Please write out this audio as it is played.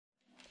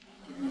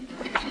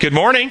Good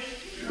morning.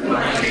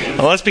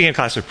 Well, let's begin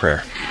class with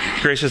prayer.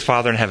 Gracious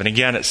Father in heaven,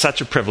 again, it's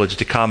such a privilege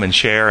to come and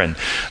share and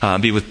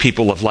be with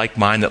people of like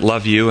mind that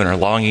love you and are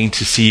longing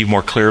to see you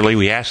more clearly.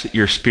 We ask that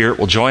your Spirit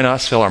will join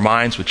us, fill our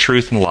minds with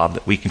truth and love,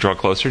 that we can draw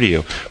closer to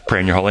you.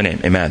 Pray in your holy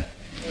name. Amen.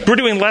 We're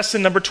doing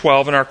lesson number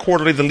 12 in our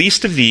quarterly, The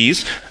Least of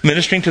These,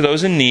 Ministering to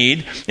Those in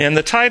Need. And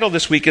the title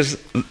this week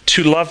is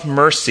To Love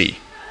Mercy.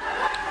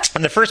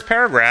 And the first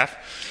paragraph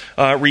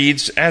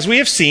reads, as we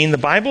have seen, the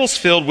Bible is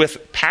filled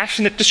with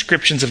passionate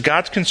descriptions of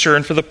God's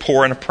concern for the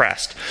poor and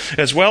oppressed,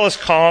 as well as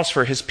calls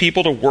for his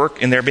people to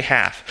work in their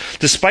behalf.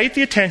 Despite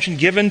the attention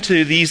given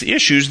to these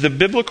issues, the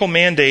biblical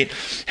mandate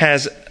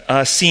has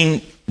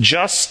seen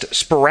just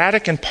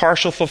sporadic and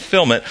partial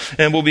fulfillment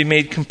and will be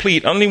made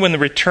complete only when the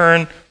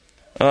return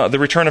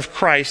of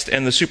Christ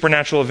and the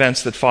supernatural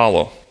events that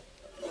follow.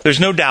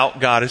 There's no doubt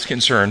God is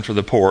concerned for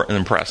the poor and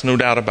oppressed, no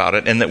doubt about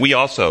it, and that we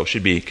also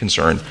should be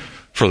concerned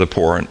for the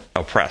poor and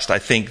oppressed. I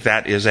think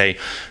that is a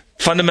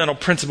fundamental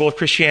principle of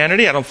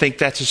Christianity. I don't think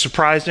that's a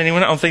surprise to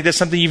anyone. I don't think that's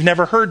something you've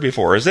never heard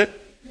before, is it?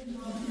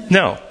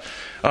 No.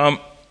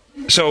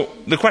 So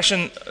the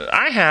question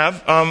I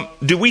have,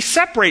 do we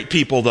separate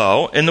people,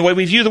 though, in the way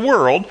we view the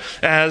world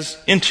as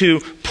into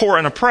poor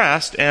and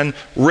oppressed and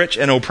rich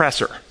and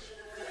oppressor?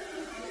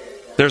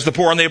 There's the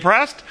poor and the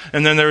oppressed,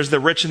 and then there's the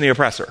rich and the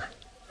oppressor.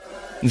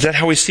 Is that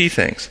how we see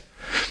things?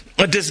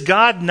 Does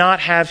God not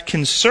have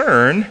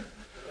concern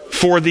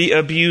for the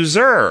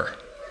abuser,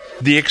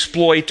 the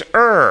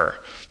exploiter,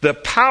 the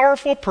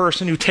powerful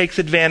person who takes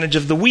advantage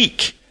of the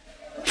weak?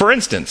 For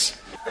instance,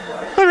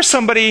 there's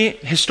somebody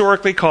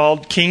historically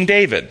called King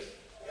David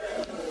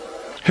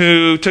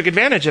who took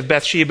advantage of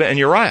Bathsheba and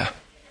Uriah.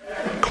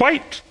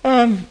 Quite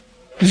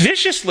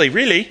viciously,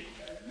 really.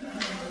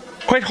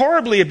 Quite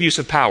horribly abuse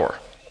of power.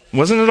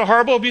 Wasn't it a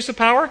horrible abuse of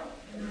power?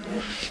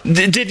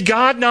 Did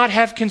God not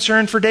have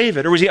concern for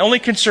David? Or was he only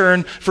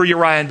concerned for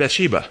Uriah and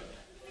Bathsheba?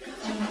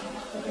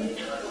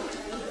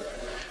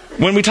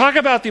 When we talk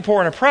about the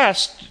poor and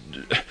oppressed,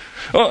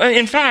 well,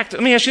 in fact,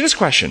 let me ask you this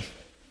question.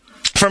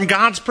 From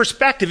God's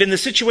perspective, in the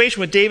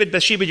situation with David,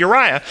 Bathsheba,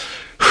 Uriah,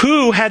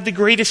 who had the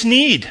greatest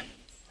need?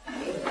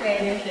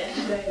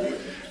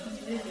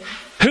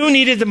 Who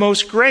needed the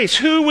most grace?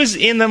 Who was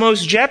in the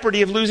most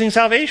jeopardy of losing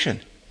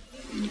salvation?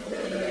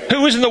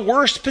 Who was in the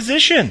worst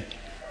position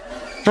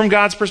from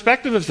God's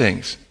perspective of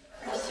things?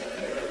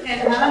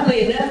 And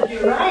oddly enough,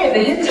 Uriah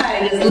the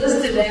Hittite is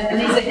listed,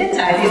 and he's a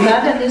Hittite, he's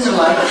not an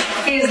Israelite.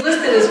 He is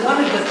listed as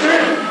one of the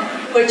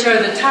 30, which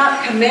are the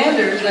top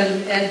commanders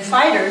and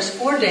fighters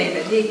for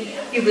David.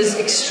 He was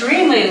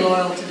extremely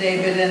loyal to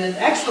David and an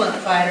excellent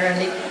fighter,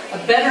 and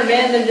a better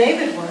man than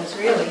David was,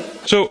 really.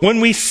 So when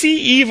we see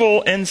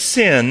evil and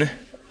sin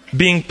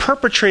being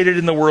perpetrated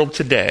in the world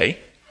today,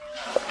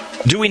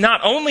 do we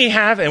not only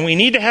have, and we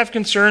need to have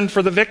concern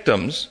for the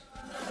victims?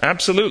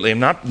 Absolutely. I'm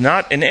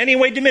not in any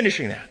way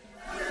diminishing that.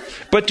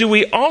 But do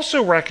we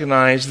also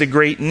recognize the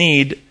great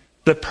need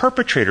the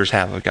perpetrators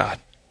have of God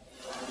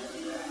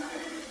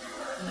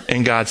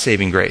and God's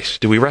saving grace?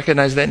 Do we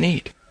recognize that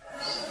need?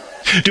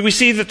 Do we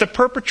see that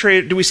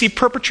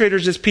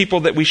perpetrators as people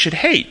that we should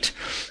hate,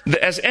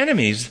 as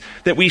enemies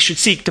that we should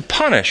seek to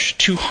punish,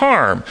 to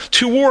harm,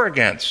 to war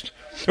against?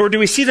 Or do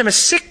we see them as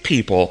sick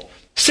people,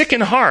 sick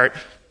in heart,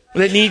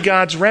 that need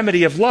God's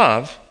remedy of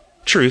love,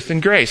 truth,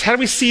 and grace? How do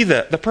we see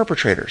the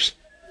perpetrators?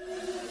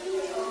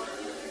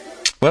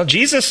 Well,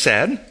 Jesus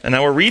said, and I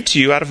will read to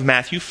you out of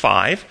Matthew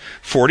 5,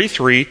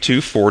 43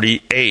 to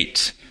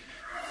 48,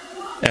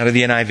 out of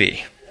the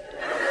NIV.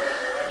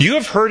 You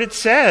have heard it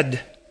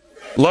said,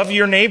 love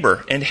your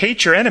neighbor and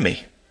hate your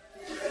enemy.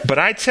 But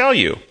I tell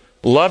you,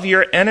 love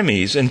your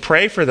enemies and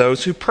pray for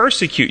those who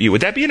persecute you. Would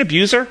that be an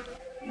abuser?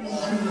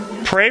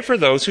 Pray for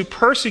those who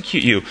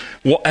persecute you.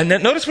 Well, and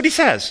then notice what he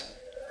says.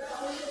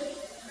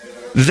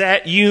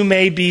 That you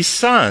may be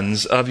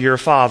sons of your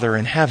Father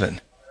in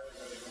heaven.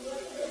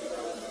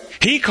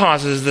 He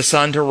causes the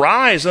sun to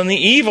rise on the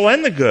evil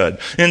and the good,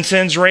 and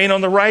sends rain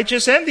on the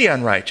righteous and the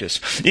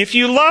unrighteous. If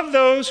you love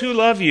those who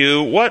love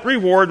you, what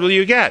reward will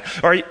you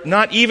get? Are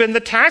not even the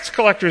tax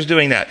collectors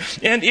doing that?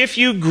 And if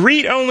you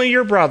greet only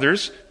your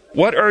brothers,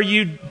 what are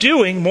you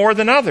doing more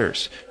than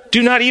others?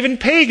 Do not even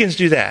pagans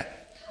do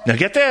that? Now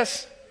get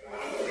this.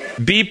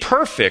 Be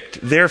perfect,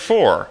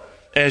 therefore,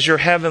 as your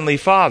heavenly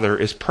Father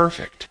is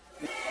perfect.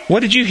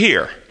 What did you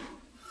hear?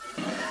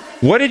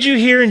 What did you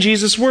hear in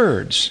Jesus'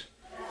 words?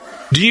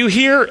 Do you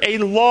hear a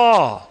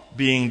law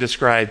being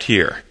described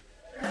here?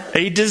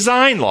 A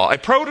design law, a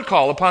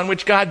protocol upon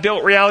which God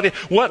built reality.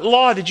 What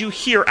law did you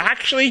hear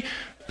actually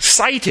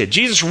cited?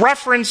 Jesus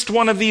referenced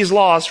one of these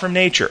laws from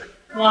nature.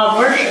 Law of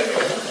worship.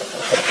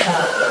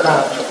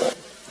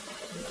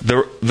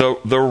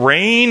 The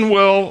rain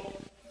will,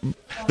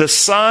 the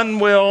sun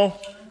will.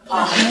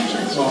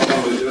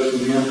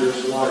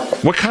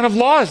 What kind of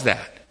law is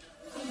that?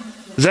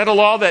 Is that a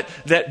law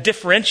that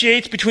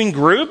differentiates between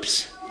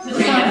groups?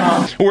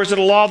 Or is it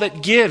a law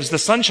that gives? The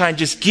sunshine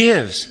just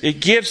gives. It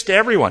gives to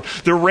everyone.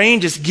 The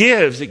rain just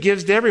gives. It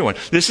gives to everyone.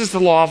 This is the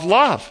law of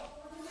love.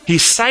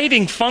 He's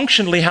citing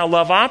functionally how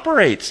love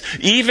operates,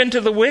 even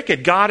to the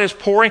wicked.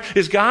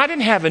 Is God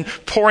in heaven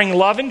pouring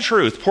love and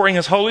truth, pouring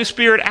His Holy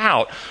Spirit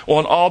out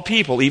on all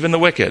people, even the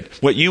wicked?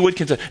 What you would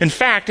consider. In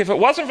fact, if it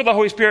wasn't for the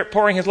Holy Spirit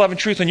pouring His love and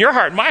truth in your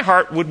heart and my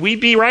heart, would we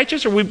be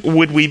righteous or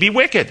would we be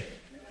wicked?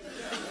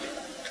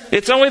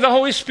 It's only the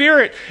Holy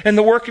Spirit and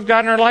the work of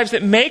God in our lives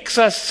that makes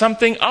us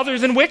something other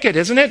than wicked,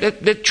 isn't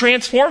it? That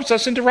transforms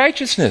us into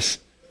righteousness.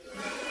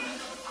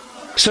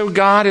 So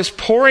God is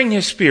pouring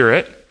His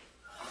Spirit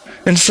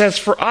and says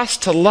for us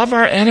to love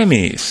our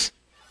enemies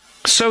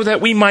so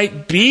that we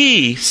might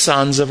be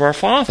sons of our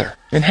Father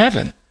in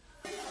heaven.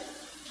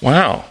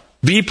 Wow.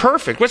 Be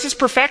perfect. What's this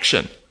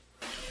perfection?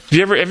 Have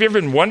you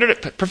ever wondered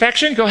at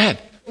perfection? Go ahead.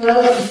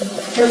 Well,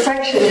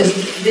 perfection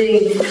is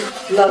being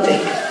loving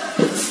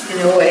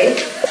in a way.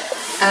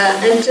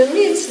 And to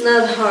me it's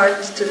not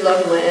hard to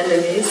love my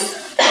enemies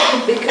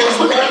because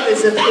love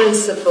is a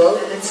principle,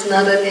 it's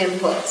not an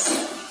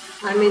impulse.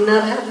 I may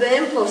not have the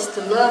impulse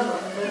to love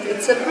them, but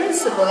it's a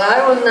principle.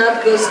 I will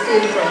not go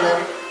steal from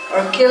them,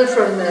 or kill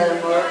from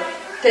them, or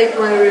take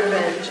my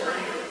revenge.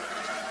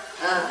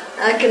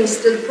 I can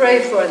still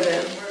pray for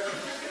them.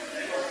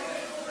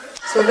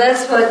 So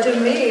that's why to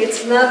me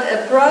it's not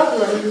a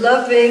problem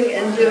loving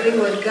and doing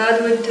what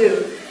God would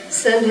do.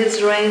 Send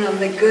His rain on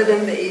the good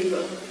and the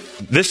evil.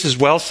 This is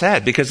well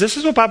said, because this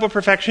is what Bible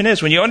perfection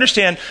is. When you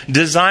understand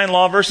design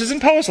law versus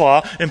imposed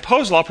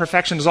law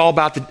perfection is all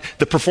about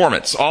the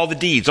performance, all the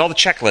deeds, all the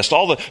checklist,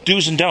 all the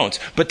do's and don'ts.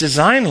 But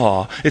design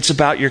law, it's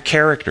about your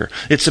character.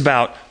 It's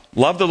about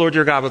love the Lord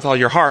your God with all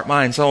your heart,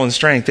 mind, soul, and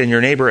strength, and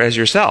your neighbor as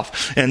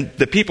yourself. And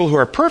the people who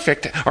are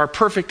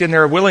perfect in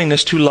their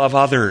willingness to love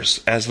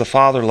others as the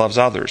Father loves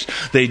others.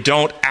 They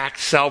don't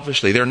act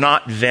selfishly. They're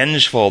not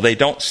vengeful. They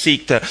don't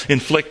seek to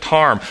inflict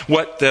harm.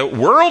 What the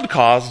world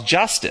calls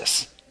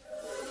justice.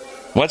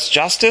 What's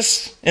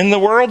justice in the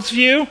world's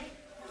view?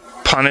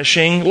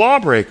 Punishing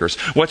lawbreakers.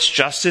 What's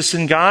justice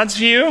in God's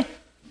view?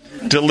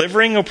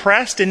 Delivering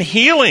oppressed and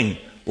healing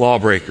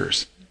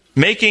lawbreakers.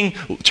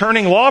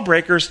 Turning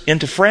lawbreakers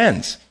into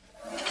friends.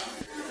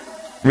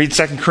 Read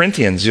 2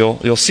 Corinthians,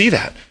 you'll see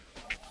that.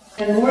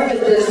 And more than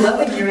just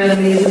loving your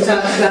enemies, it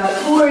talks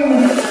about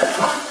pouring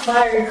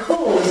fiery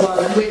coals on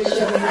them, which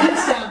could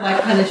sound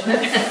like punishment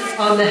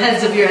on the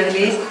heads of your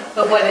enemies,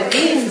 but what it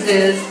means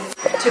is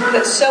to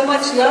put so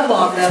much love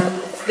on them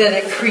that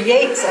it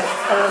creates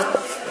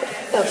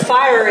a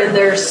fire in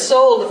their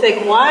soul to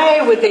think,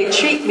 why would they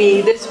treat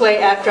me this way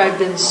after I've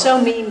been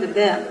so mean to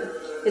them?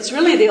 It's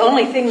really the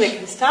only thing that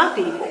can stop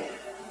evil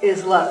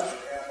is love.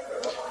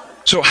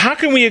 So how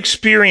can we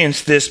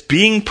experience this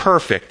being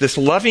perfect, this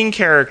loving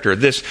character,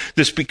 this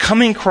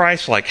becoming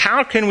Christ-like?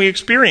 How can we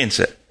experience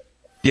it?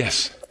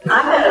 Yes?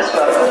 I've had a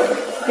struggle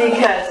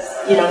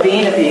because,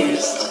 being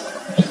abused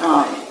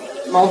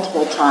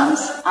multiple times,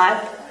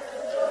 I've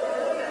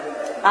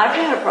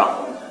had a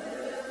problem.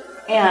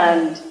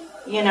 And,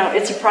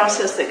 it's a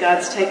process that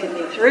God's taken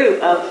me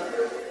through of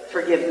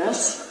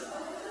forgiveness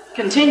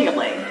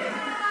continually.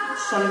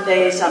 Some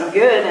days I'm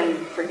good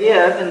and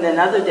forgive, and then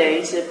other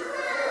days you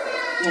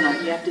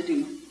have to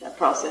do that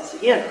process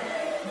again.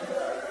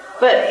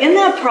 But in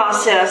that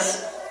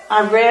process,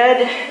 I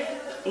read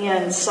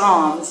in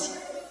Psalms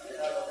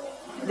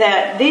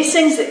that these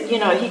things that,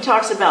 he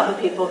talks about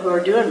the people who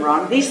are doing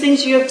wrong. These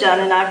things you have done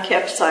and I've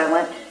kept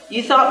silent.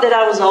 You thought that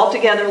I was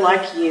altogether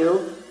like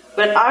you,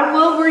 but I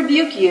will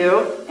rebuke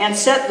you and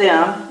set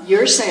them,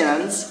 your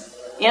sins,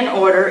 in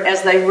order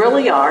as they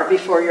really are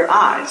before your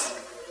eyes.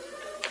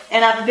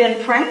 And I've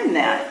been praying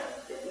that,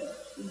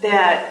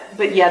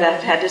 but yet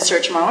I've had to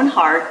search my own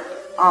heart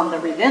on the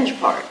revenge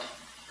part.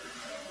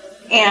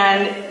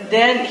 And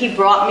then he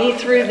brought me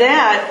through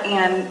that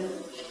and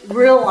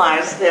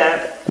realized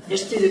that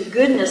it's through the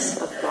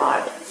goodness of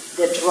God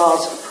that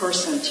draws a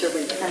person to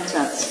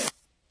repentance.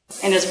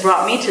 And it's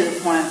brought me to the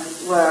point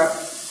where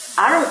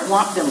I don't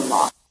want them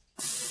lost.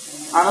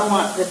 I don't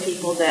want the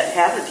people that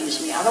have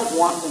abused me, I don't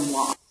want them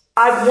lost.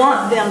 I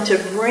want them to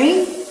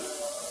bring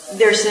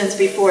their sins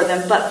before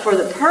them, but for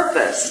the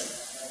purpose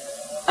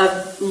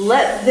of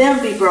let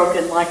them be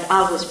broken like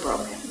I was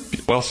broken.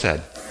 Well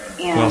said.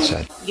 And, well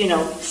said.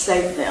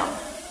 Save them.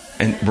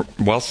 And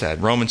well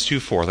said. Romans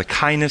 2:4, the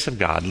kindness of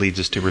God leads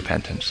us to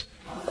repentance.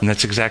 And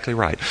that's exactly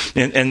right.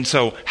 And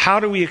so how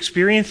do we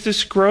experience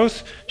this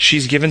growth?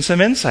 She's given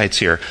some insights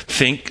here.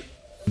 Think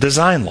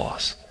design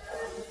laws.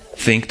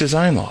 Think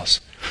design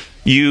laws.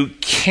 You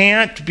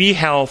can't be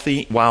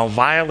healthy while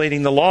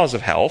violating the laws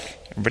of health.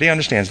 Everybody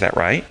understands that,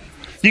 right?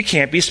 You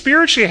can't be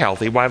spiritually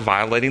healthy while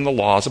violating the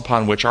laws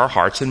upon which our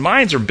hearts and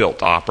minds are built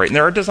to operate. And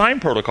there are design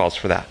protocols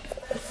for that.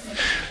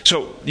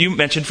 So you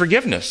mentioned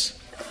forgiveness.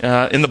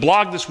 In the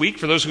blog this week,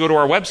 for those who go to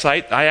our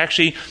website, I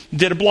actually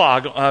did a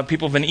blog.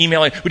 People have been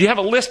emailing, would you have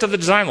a list of the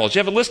design laws? Do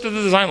you have a list of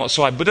the design laws?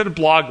 So I did a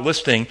blog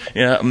listing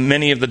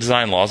many of the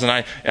design laws. And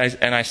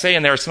I say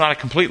in there it's not a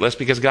complete list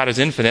because God is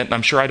infinite, and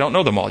I'm sure I don't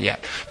know them all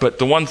yet. But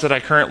the ones that I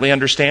currently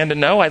understand and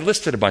know, I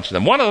listed a bunch of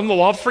them. One of them, the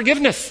law of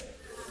forgiveness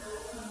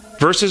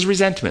versus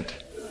resentment.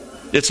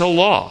 It's a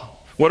law.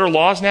 What are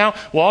laws now?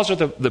 Laws are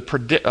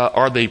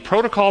the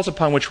protocols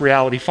upon which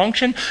reality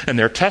function, and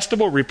they're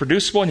testable,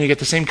 reproducible, and you get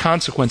the same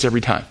consequence every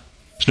time.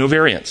 There's no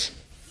variance.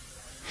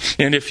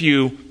 And if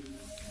you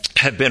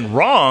have been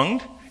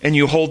wronged and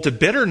you hold to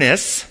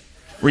bitterness,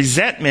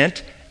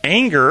 resentment,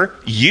 anger,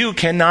 you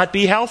cannot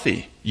be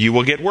healthy. You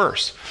will get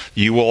worse.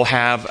 You will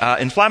have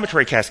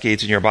inflammatory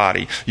cascades in your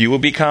body. You will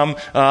become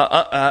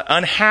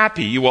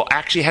unhappy. You will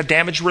actually have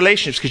damaged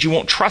relationships because you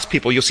won't trust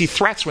people. You'll see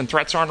threats when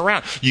threats aren't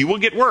around. You will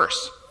get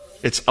worse.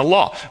 It's a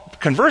law.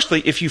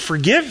 Conversely, if you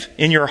forgive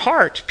in your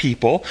heart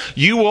people,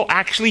 you will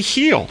actually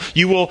heal.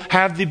 You will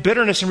have the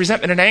bitterness and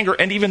resentment and anger,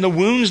 and even the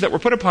wounds that were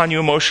put upon you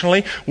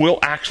emotionally will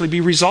actually be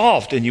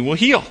resolved, and you will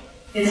heal.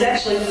 It's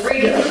actually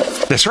freedom.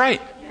 That's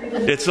right.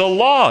 It's a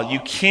law.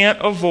 You can't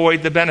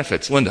avoid the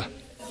benefits. Linda.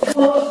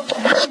 Well,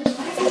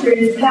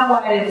 is how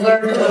I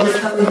learned to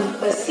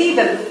overcome, see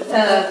them,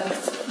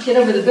 get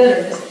over the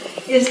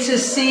bitterness, is to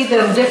see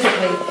them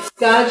differently.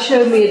 God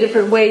showed me a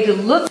different way to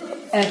look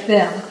at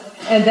them,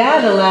 and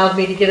that allowed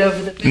me to get over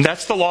the bitterness. And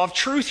that's the law of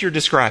truth you're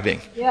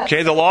describing. Yes.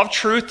 Okay, the law of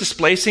truth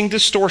displacing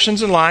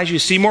distortions and lies. You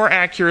see more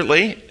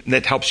accurately, and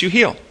that helps you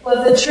heal.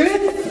 Well, the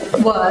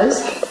truth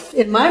was,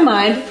 in my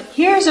mind,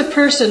 here's a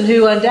person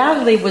who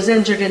undoubtedly was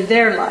injured in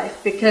their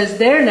life, because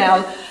they're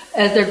now,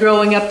 as they're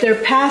growing up,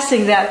 they're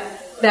passing that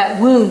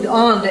wound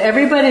on to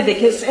everybody that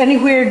gets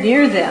anywhere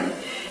near them.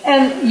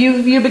 And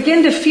you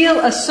begin to feel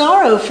a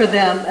sorrow for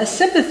them, a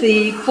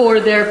sympathy for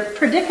their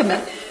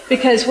predicament,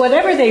 because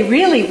whatever they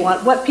really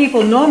want, what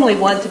people normally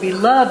want to be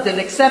loved and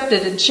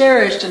accepted and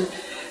cherished and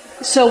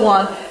so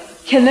on,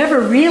 can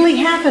never really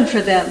happen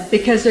for them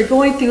because they're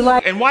going through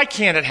life. And why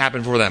can't it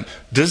happen for them?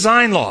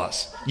 Design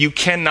laws. You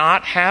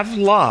cannot have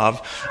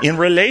love in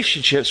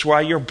relationships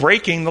while you're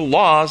breaking the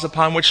laws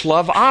upon which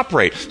love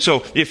operates.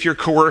 So if you're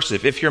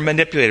coercive, if you're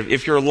manipulative,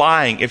 if you're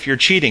lying, if you're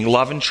cheating,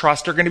 love and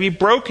trust are going to be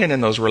broken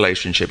in those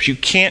relationships. You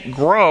can't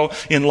grow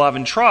in love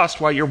and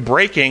trust while you're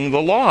breaking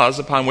the laws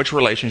upon which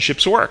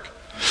relationships work.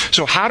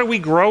 So how do we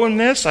grow in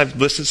this? I've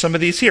listed some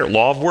of these here.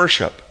 Law of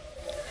worship.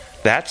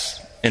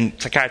 That's in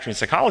psychiatry and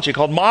psychology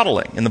called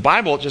modeling. In the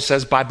Bible, it just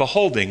says, by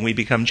beholding, we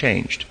become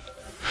changed.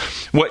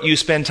 What you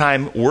spend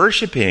time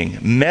worshiping,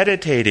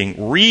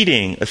 meditating,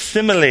 reading,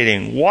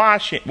 assimilating,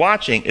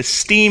 watching,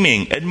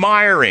 esteeming,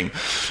 admiring.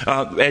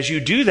 As you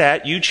do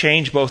that, you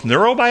change both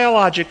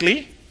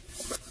neurobiologically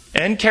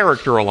and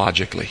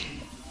characterologically.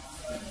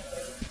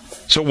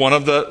 So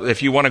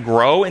if you want to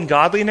grow in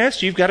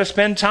godliness, you've got to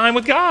spend time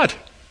with God.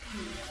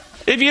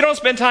 If you don't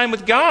spend time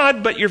with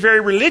God, but you're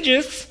very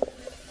religious,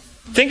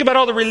 think about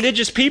all the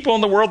religious people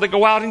in the world that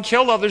go out and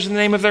kill others in the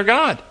name of their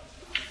God.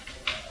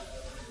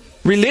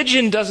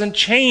 Religion doesn't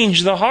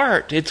change the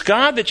heart. It's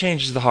God that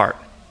changes the heart.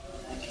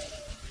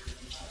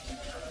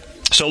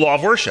 So law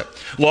of worship.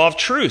 Law of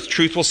truth.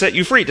 Truth will set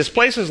you free.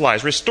 Displaces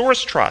lies.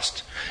 Restores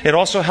trust. It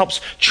also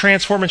helps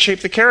transform and shape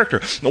the character.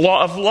 The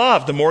law of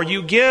love. The more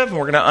you give, and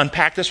we're going to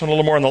unpack this one a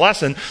little more in the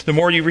lesson, the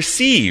more you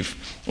receive.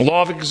 The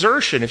law of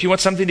exertion. If you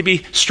want something to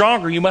be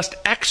stronger, you must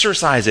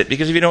exercise it.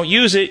 Because if you don't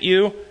use it,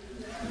 you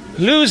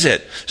lose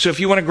it. So if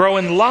you want to grow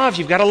in love,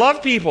 you've got to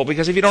love people.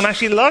 Because if you don't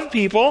actually love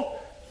people,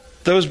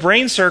 those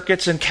brain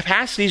circuits and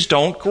capacities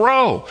don't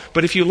grow.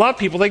 But if you love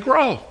people, they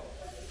grow.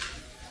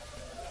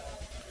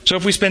 So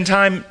if we spend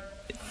time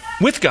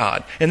with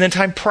God and then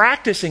time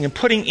practicing and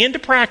putting into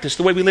practice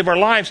the way we live our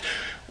lives,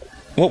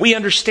 what we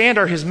understand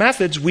are His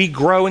methods, we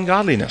grow in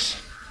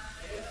godliness.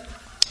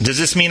 Does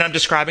this mean I'm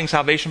describing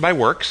salvation by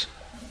works?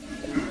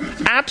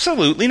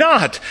 Absolutely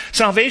not.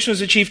 Salvation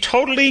is achieved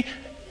totally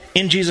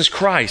in Jesus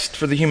Christ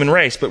for the human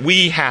race, but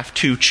we have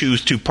to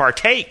choose to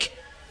partake,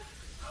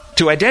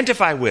 to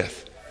identify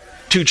with,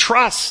 to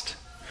trust,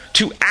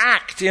 to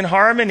act in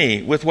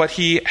harmony with what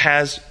He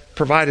has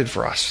provided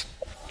for us.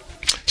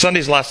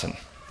 Sunday's lesson.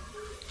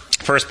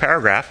 First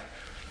paragraph.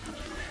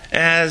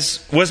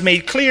 As was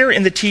made clear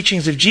in the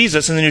teachings of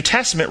Jesus and the New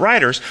Testament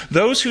writers,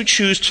 those who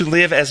choose to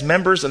live as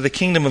members of the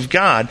kingdom of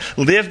God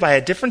live by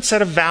a different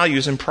set of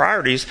values and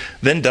priorities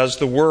than does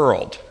the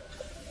world.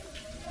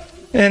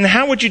 And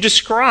how would you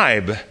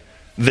describe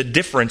the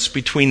difference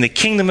between the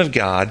kingdom of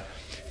God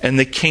and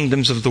the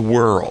kingdoms of the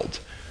world?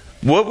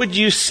 What would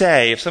you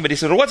say if somebody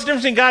said, well, what's the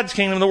difference between God's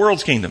kingdom and the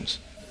world's kingdoms?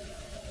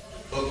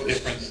 Both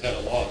different set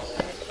of laws.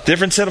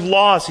 Different set of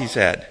laws, he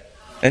said.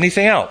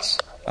 Anything else?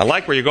 I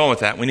like where you're going with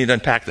that. We need to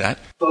unpack that.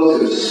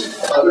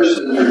 Focus.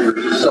 Other-centered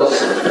versus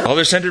self-centered.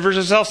 Other-centered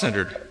versus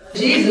self-centered.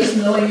 Jesus,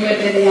 knowing that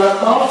he had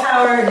all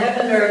power in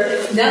heaven and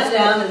earth, knelt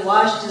down and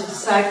washed his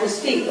disciples'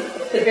 feet.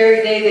 The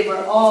very day they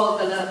were all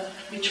going to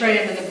betray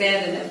him and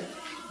abandon him.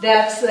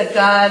 That's a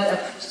God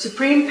of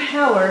supreme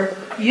power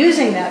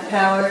using that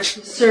power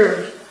to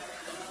serve.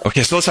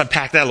 Okay, so let's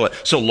unpack that a little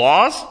bit. So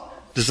laws,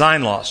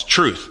 design laws,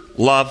 truth,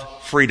 love,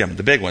 freedom,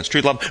 the big ones.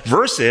 Truth, love,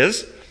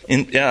 versus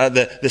in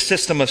the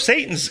system of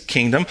Satan's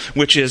kingdom,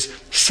 which is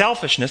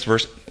selfishness,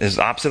 is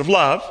opposite of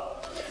love,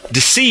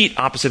 deceit,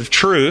 opposite of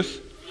truth,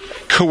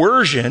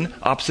 coercion,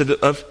 opposite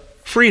of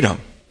freedom.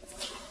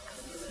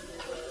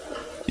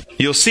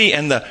 You'll see,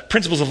 and the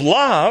principles of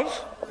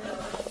love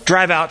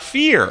drive out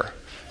fear.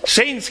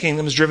 Satan's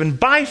kingdom is driven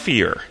by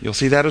fear. You'll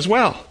see that as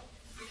well.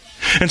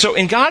 And so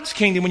in God's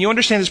kingdom, when you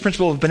understand this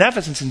principle of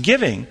beneficence and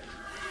giving,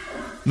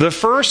 the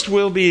first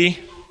will be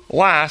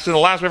last, and the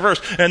last will be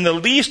first, and the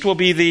least will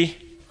be the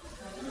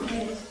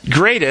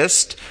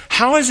greatest.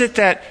 How is it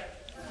that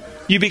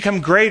you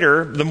become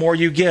greater the more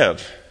you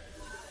give?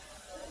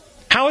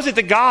 How is it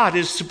that God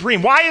is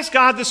supreme? Why is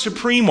God the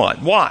supreme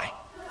one? Why?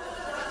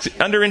 See,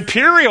 under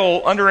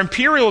imperial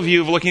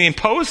view of looking at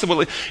imposed,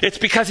 it's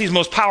because he's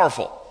most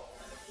powerful.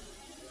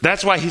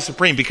 That's why he's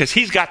supreme, because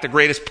he's got the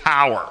greatest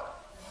power.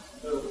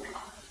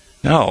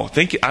 No,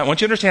 I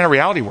want you to understand how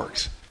reality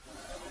works.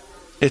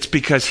 It's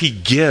because he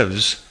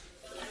gives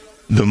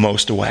the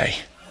most away.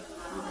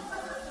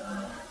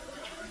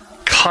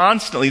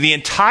 Constantly, the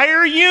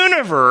entire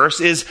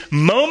universe is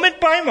moment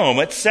by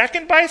moment,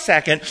 second by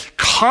second,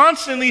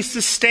 constantly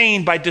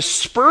sustained by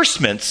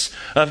disbursements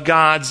of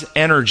God's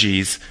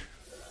energies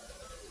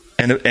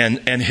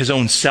and his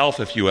own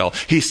self, if you will.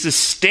 He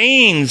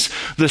sustains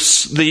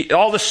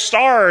all the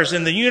stars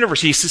in the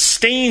universe. He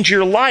sustains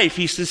your life.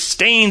 He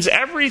sustains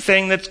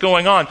everything that's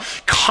going on,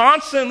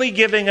 constantly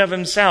giving of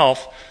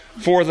himself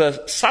for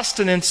the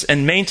sustenance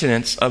and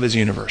maintenance of his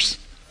universe.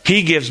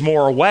 He gives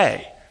more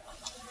away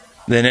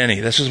than any.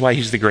 This is why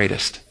he's the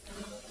greatest.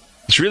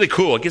 It's really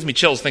cool. It gives me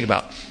chills to think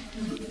about.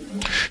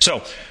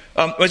 So,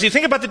 as you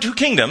think about the two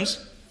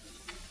kingdoms,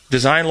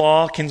 design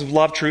law, kingdoms of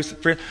love,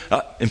 truth,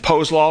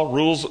 imposed law,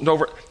 rules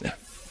over.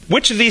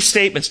 Which of these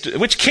statements,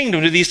 which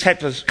kingdom do these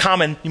types of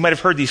common, you might have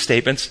heard these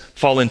statements,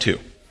 fall into?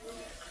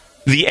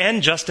 The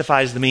end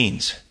justifies the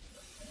means.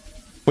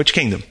 Which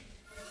kingdom?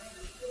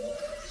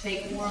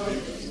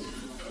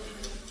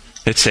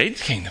 It's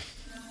Satan's kingdom.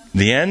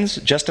 The ends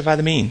justify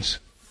the means.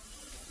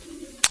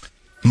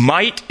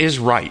 Might is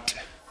right.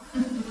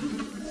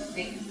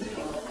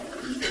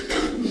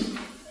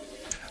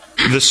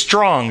 The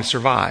strong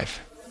survive.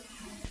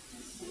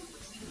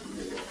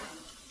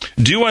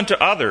 Do unto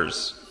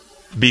others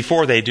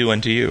before they do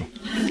unto you.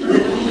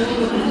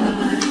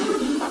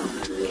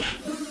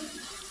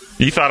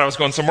 You thought I was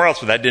going somewhere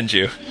else with that, didn't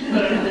you?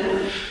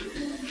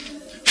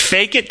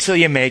 Fake it till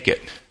you make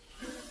it.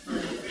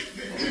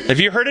 Have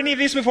you heard any of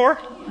these before?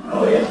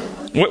 Oh,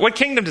 yeah. What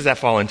kingdom does that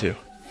fall into?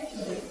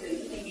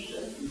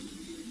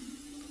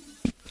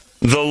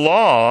 The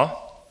law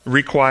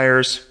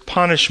requires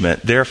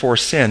punishment, therefore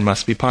sin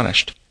must be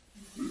punished.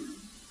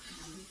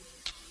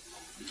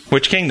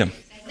 Which kingdom?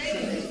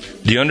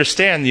 Do you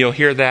understand? You'll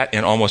hear that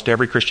in almost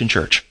every Christian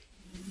church.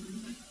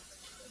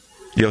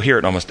 You'll hear it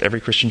in almost every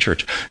Christian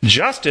church.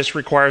 Justice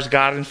requires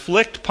God to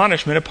inflict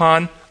punishment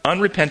upon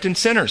unrepentant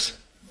sinners.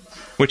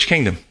 Which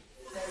kingdom?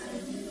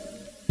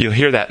 You'll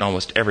hear that in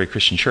almost every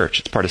Christian church.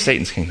 It's part of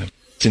Satan's kingdom.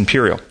 It's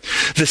imperial.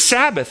 The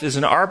Sabbath is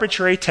an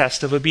arbitrary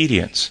test of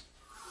obedience.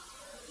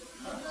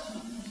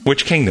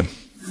 Which kingdom?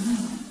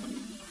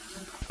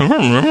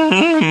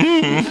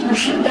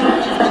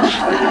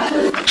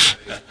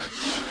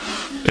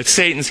 It's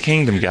Satan's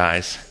kingdom,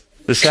 guys.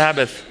 The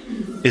Sabbath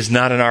is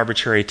not an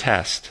arbitrary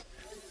test.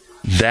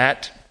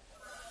 That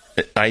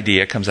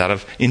idea comes out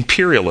of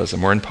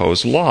imperialism or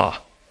imposed law.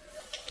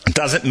 It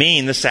doesn't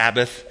mean the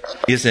Sabbath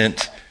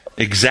isn't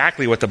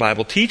exactly what the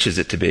Bible teaches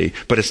it to be,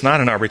 but it's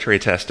not an arbitrary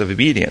test of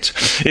obedience.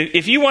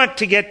 If you want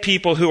to get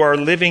people who are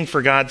living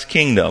for God's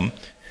kingdom,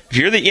 if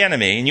you're the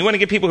enemy and you want to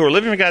get people who are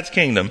living for God's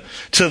kingdom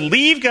to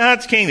leave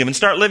God's kingdom and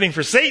start living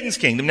for Satan's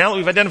kingdom, now that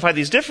we've identified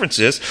these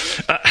differences,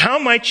 how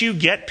might you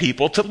get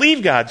people to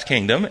leave God's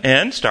kingdom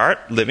and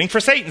start living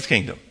for Satan's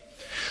kingdom?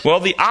 Well,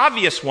 the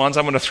obvious ones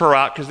I'm going to throw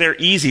out because they're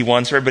easy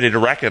ones for everybody to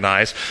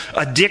recognize.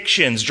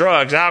 Addictions,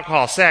 drugs,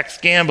 alcohol, sex,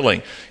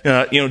 gambling.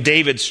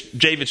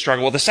 David's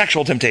struggle with a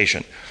sexual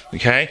temptation.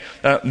 Okay?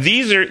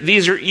 These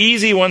are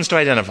easy ones to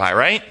identify,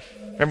 right?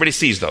 Everybody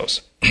sees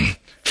those.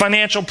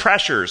 Financial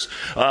pressures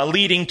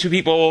leading to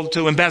people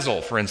to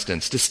embezzle, for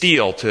instance, to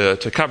steal,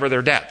 to cover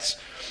their debts.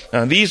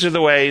 These are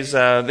the ways,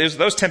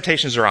 those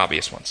temptations are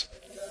obvious ones.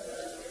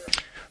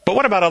 But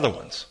what about other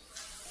ones?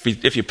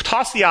 If you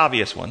toss the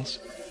obvious ones,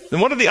 then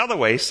what are the other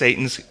ways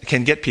Satan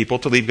can get people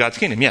to leave God's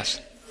kingdom?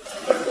 Yes?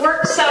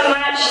 Work so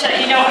much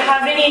that you don't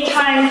have any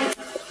time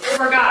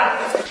for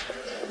God.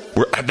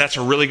 That's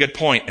a really good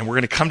point, and we're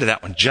going to come to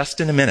that one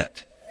just in a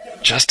minute.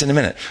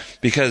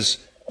 Because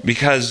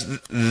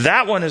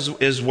that one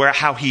is where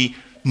how he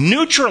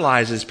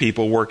neutralizes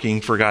people working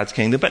for God's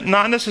kingdom, but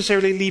not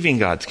necessarily leaving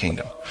God's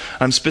kingdom.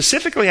 I'm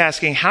specifically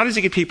asking, how does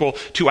he get people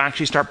to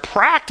actually start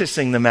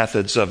practicing the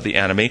methods of the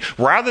enemy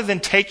rather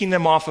than taking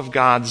them off of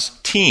God's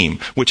team,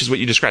 which is what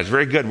you described. It's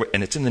very good,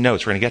 and it's in the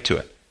notes. We're going to get to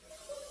it.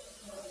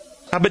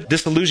 How about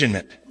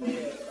disillusionment?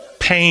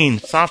 Pain,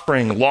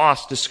 suffering,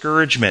 loss,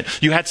 discouragement.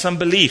 You had some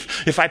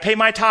belief. If I pay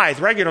my tithe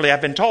regularly, I've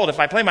been told, if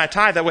I pay my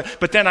tithe,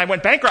 but then I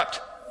went bankrupt.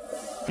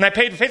 And I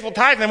paid the faithful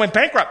tithe and I went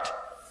bankrupt.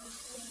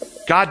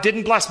 God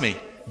didn't bless me.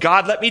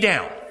 God let me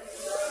down.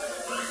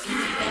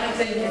 God's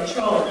in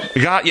control.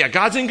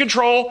 God's in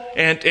control,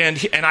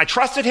 and I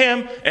trusted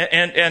him,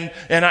 and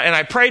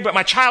I prayed, but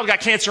my child got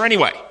cancer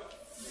anyway.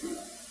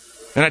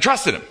 And I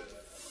trusted him.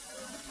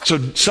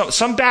 So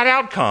some bad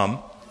outcome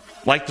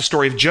like the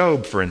story of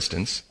Job, for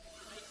instance,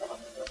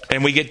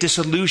 and we get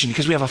disillusioned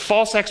because we have a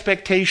false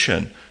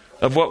expectation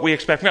of what we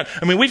expect from God.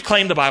 I mean, we've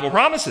claimed the Bible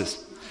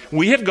promises.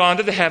 We have gone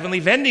to the heavenly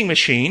vending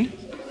machine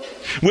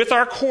with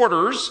our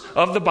quarters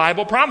of the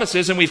Bible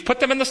promises, and we've put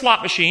them in the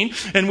slot machine,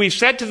 and we've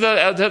said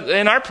to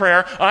in our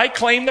prayer, I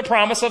claim the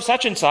promise of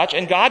such and such,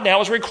 and God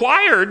now is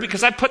required,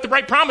 because I put the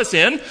right promise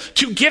in,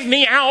 to give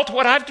me out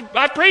what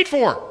I've prayed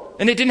for.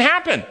 And it didn't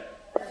happen.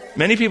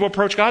 Many people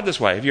approach God this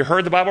way. Have you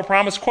heard the Bible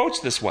promise quotes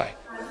this way?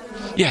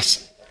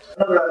 Yes.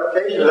 Another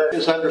application of that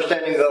is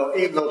understanding, though,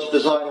 even though it's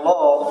design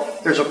law,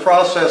 there's a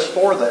process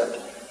for that.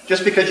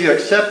 Just because you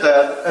accept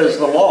that as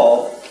the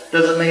law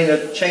doesn't mean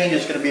that change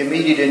is going to be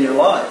immediate in your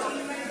life.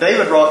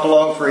 David rocked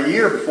along for a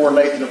year before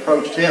Nathan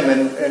approached him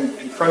and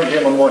confronted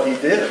him on what he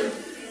did.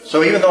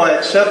 So even though I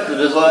accept it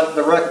as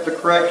the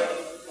correct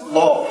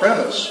law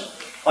premise,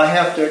 I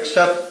have to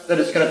accept that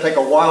it's going to take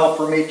a while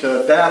for me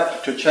to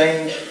adapt, to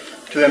change,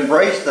 to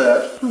embrace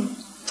that,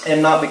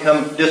 and not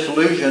become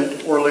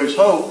disillusioned or lose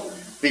hope,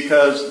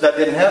 because that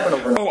didn't happen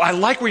overnight. Oh, I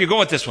like where you're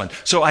going with this one.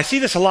 So I see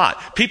this a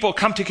lot. People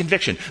come to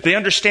conviction. They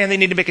understand they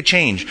need to make a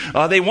change.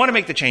 They want to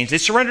make the change. They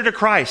surrender to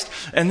Christ.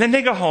 And then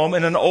they go home,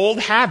 and an old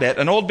habit,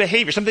 an old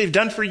behavior, something they've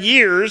done for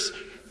years,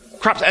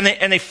 crops, and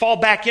they fall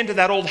back into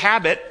that old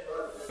habit,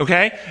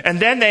 okay? And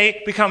then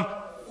they become,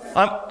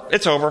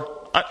 it's over.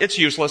 It's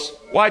useless.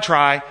 Why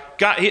try?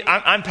 God,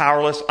 I'm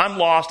powerless. I'm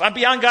lost. I'm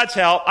beyond God's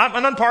help. I'm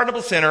an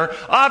unpardonable sinner.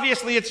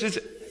 Obviously,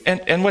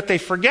 and what they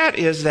forget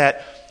is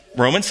that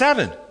Romans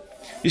 7.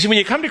 You see, when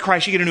you come to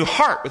Christ, you get a new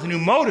heart with a new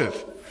motive.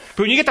 But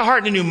when you get the heart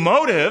and a new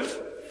motive,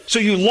 so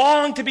you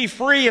long to be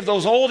free of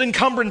those old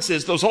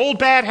encumbrances, those old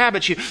bad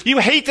habits. You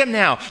hate them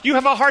now. You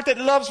have a heart that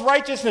loves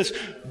righteousness.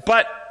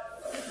 But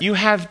you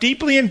have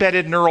deeply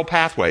embedded neural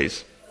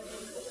pathways,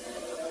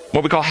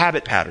 what we call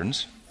habit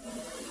patterns,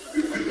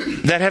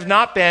 that have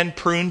not been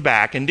pruned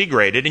back and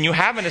degraded, and you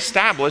haven't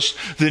established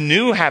the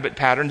new habit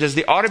patterns as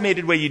the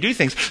automated way you do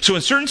things. So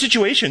in certain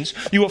situations,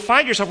 you will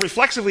find yourself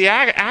reflexively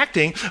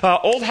acting,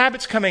 old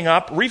habits coming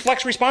up,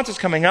 reflex responses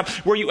coming up,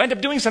 where you end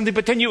up doing something,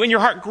 but then you in your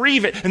heart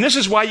grieve it. And this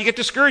is why you get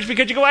discouraged,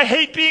 because you go, I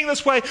hate being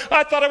this way.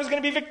 I thought I was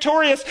going to be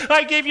victorious.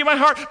 I gave you my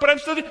heart, but I'm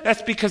still...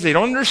 That's because they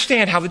don't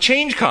understand how the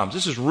change comes.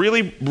 This is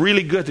really,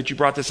 really good that you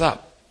brought this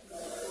up.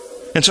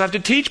 And so I have to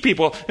teach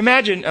people.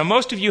 Imagine,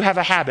 most of you have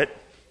a habit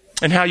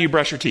and how you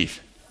brush your teeth.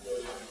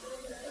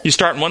 You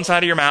start on one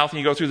side of your mouth and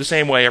you go through the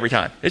same way every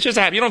time. It's just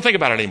a habit. You don't think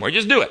about it anymore. You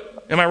just do it.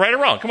 Am I right or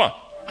wrong? Come on.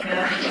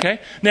 Okay?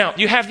 Now,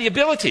 you have the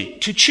ability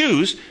to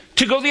choose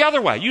to go the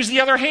other way. Use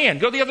the other hand.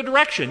 Go the other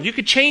direction. You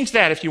could change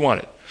that if you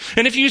wanted.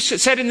 And if you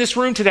said in this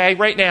room today,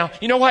 right now,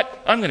 you know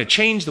what? I'm going to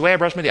change the way I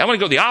brush my teeth. I'm going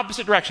to go the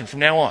opposite direction from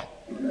now on.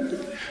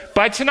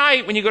 By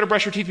tonight, when you go to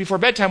brush your teeth before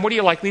bedtime, what are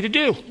you likely to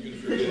do?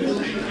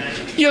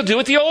 You'll do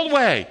it the old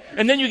way.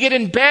 And then you get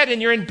in bed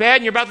and you're in bed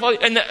and you're about to,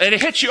 and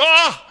it hits you.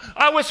 Oh,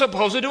 I was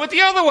supposed to do it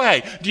the other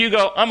way. Do you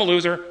go, I'm a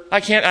loser.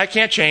 I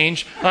can't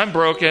change. I'm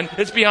broken.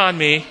 It's beyond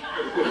me.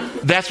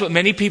 That's what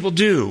many people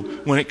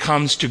do when it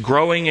comes to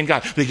growing in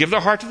God. They give their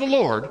heart to the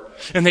Lord,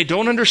 and they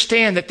don't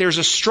understand that there's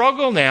a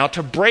struggle now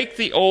to break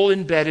the old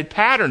embedded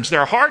patterns.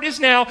 Their heart is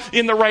now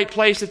in the right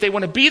place, that they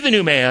want to be the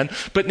new man,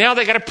 but now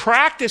they got to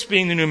practice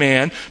being the new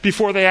man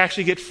before they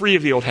actually get free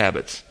of the old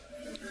habits.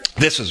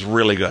 This is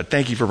really good.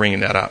 Thank you for bringing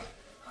that up.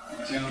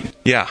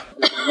 Yeah.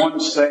 One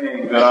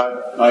saying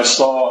that I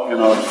saw in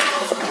a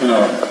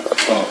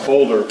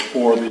folder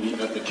for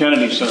at the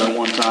Kennedy Center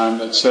one time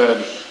that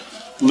said,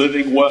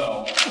 living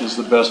well is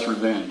the best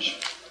revenge.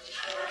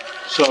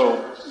 So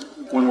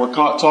when we're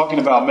talking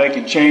about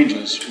making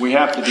changes, we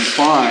have to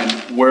define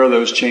where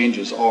those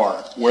changes are,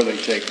 where they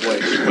take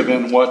place,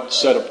 within what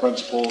set of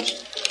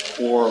principles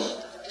or...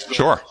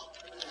 Sure.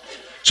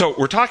 So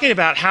we're talking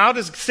about how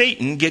does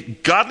Satan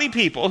get godly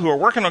people who are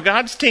working on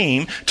God's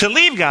team to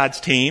leave God's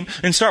team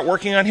and start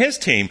working on his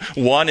team.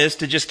 One is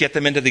to just get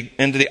them into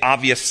the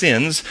obvious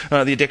sins,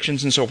 the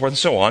addictions and so forth and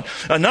so on.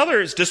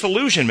 Another is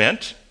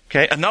disillusionment.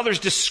 Okay. Another is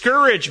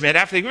discouragement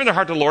after they've given their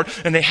heart to the Lord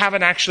and they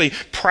haven't actually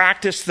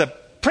practiced the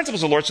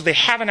principles of the Lord, so they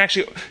haven't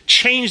actually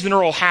changed the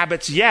neural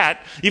habits yet,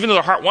 even though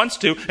their heart wants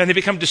to, and they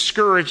become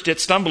discouraged at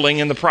stumbling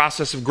in the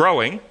process of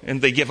growing,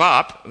 and they give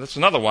up. That's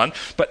another one.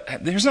 But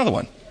there's another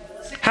one.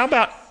 How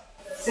about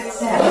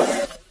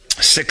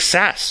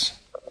success,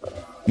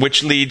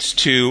 which leads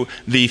to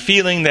the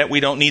feeling that we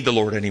don't need the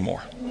Lord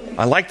anymore.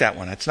 I like that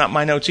one. It's not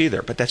my notes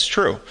either, but that's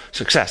true.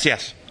 Success,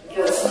 yes.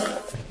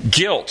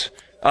 Guilt.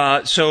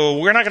 So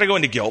we're not going to go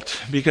into guilt,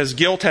 because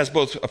guilt has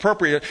both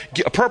appropriate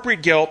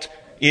guilt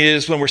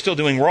is when we're still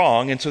doing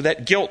wrong, and so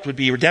that guilt would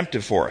be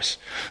redemptive for us.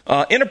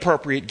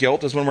 Inappropriate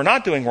guilt is when we're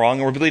not doing wrong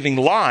and we're believing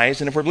lies,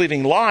 and if we're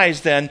believing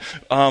lies, then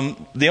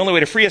the only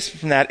way to free us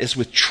from that is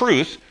with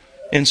truth.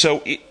 And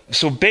so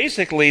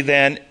basically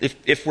then,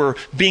 if we're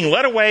being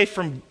led away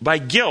by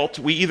guilt,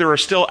 we either are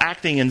still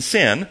acting in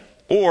sin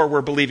or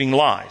we're believing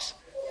lies.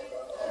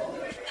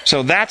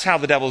 So that's how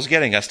the devil is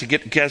getting us, to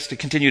get us to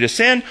continue to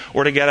sin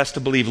or to get us to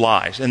believe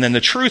lies. And then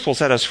the truth will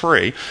set us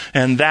free,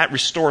 and that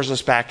restores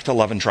us back to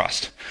love and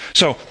trust.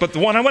 So, but the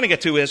one I want to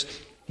get to is,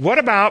 what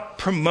about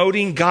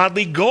promoting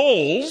godly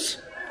goals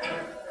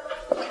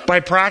by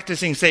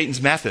practicing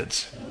Satan's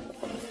methods?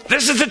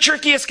 This is the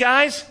trickiest,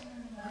 guys.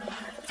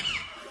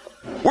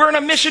 We're on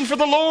a mission for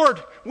the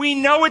Lord. We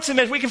know it's a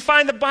mission. We can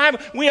find the Bible.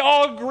 We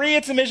all agree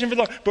it's a mission for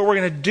the Lord. But we're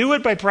going to do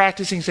it by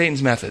practicing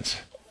Satan's methods.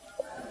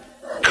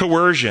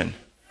 Coercion.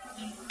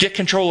 Get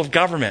control of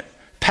government.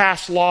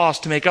 Pass laws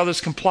to make others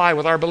comply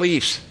with our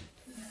beliefs.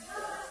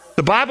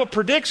 The Bible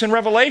predicts in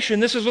Revelation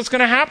this is what's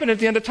going to happen at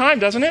the end of time,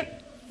 doesn't it?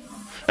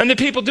 And the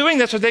people doing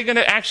this, are they going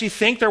to actually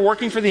think they're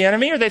working for the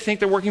enemy, or they think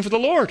they're working for the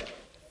Lord?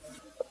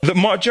 The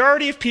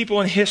majority of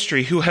people in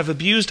history who have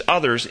abused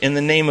others in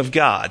the name of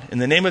God, in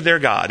the name of their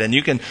God, and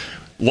you can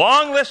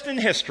long list in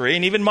history,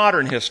 and even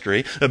modern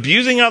history,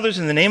 abusing others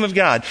in the name of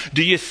God,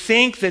 do you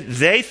think that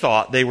they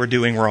thought they were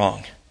doing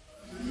wrong?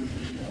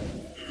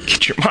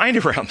 Get your mind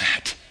around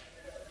that.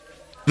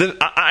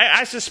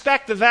 I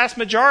suspect the vast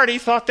majority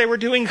thought they were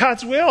doing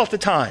God's will at the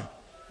time.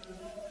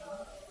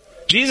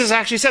 Jesus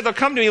actually said, they'll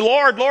come to me,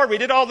 Lord, Lord, we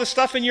did all this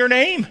stuff in your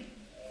name.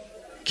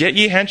 Get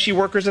ye hence, ye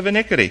workers of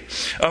iniquity.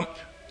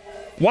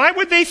 Why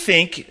would they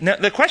think, now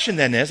the question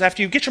then is,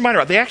 after you get your mind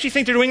around, they actually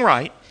think they're doing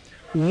right.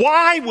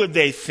 Why would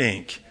they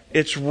think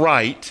it's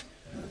right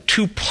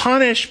to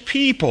punish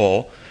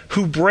people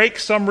who break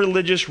some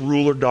religious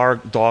rule or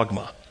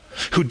dogma,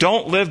 who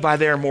don't live by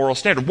their moral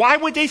standard? Why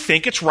would they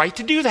think it's right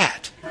to do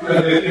that?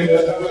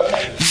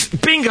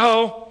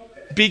 Bingo!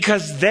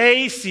 Because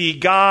they see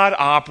God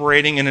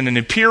operating in an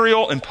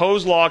imperial,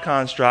 imposed law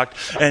construct,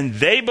 and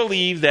they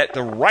believe that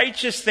the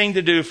righteous thing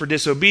to do for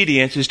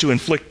disobedience is to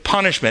inflict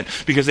punishment,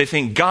 because they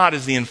think God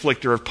is the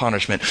inflictor of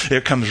punishment.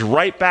 It comes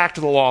right back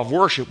to the law of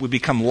worship. We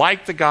become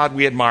like the God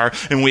we admire,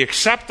 and we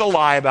accept the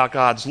lie about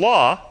God's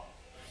law,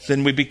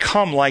 then we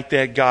become like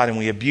that God, and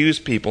we abuse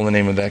people in the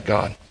name of that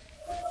God.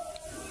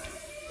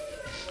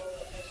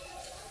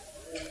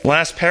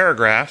 Last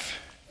paragraph.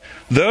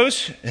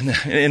 Those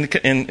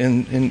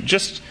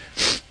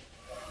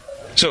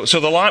so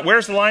the line,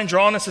 where's the line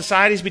drawn in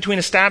societies between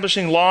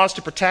establishing laws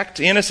to protect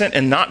the innocent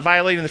and not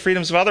violating the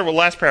freedoms of others? Well,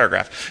 last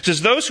paragraph. It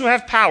says, those who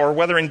have power,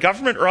 whether in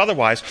government or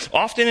otherwise,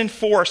 often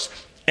enforce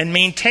and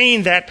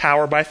maintain that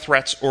power by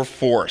threats or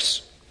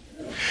force.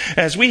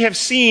 As we have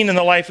seen in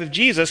the life of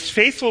Jesus,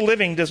 faithful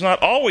living does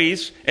not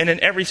always and in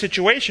every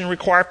situation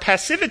require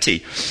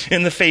passivity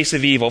in the face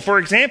of evil. For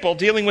example,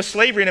 dealing with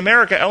slavery in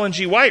America, Ellen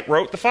G. White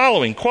wrote the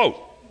following,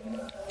 quote,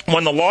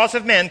 when the laws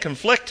of men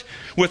conflict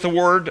with the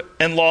word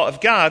and law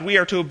of God, we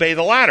are to obey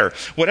the latter,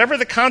 whatever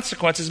the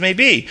consequences may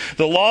be.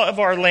 The law of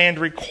our land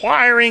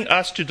requiring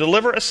us to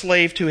deliver a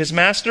slave to his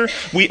master,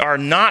 we are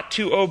not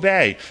to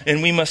obey,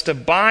 and we must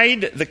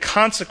abide the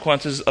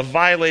consequences of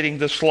violating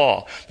this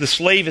law. The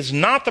slave is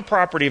not the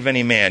property of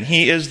any man.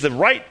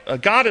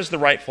 God is the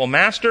rightful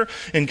master,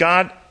 and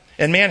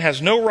man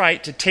has no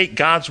right to take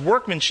God's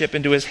workmanship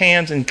into his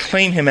hands and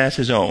claim him as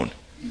his own.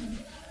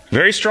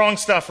 Very strong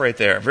stuff right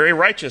there. Very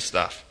righteous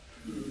stuff.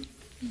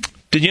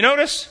 Did you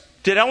notice?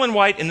 Did Ellen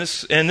White in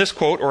this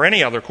quote, or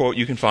any other quote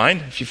you can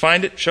find, if you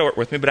find it, show it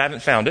with me, but I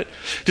haven't found it.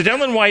 Did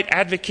Ellen White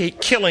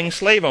advocate killing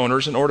slave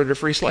owners in order to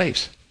free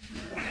slaves?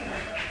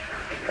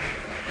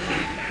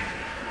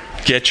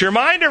 Get your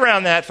mind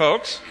around that,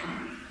 folks.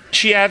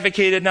 She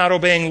advocated not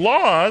obeying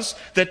laws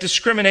that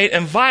discriminate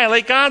and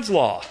violate God's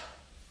law.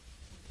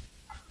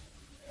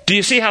 Do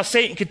you see how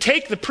Satan could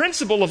take the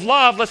principle of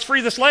love, let's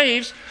free the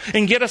slaves,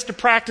 and get us to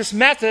practice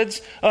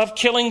methods of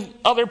killing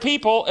other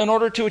people in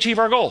order to achieve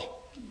our goal?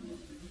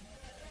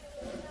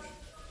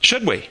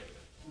 Should we?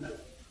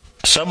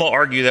 Some will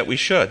argue that we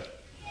should.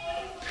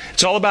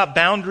 It's all about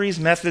boundaries,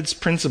 methods,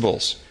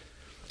 principles.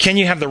 Can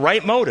you have the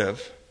right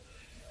motive,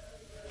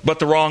 but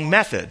the wrong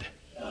method?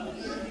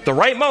 The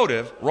right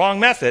motive,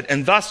 wrong method,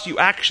 and thus you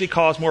actually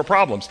cause more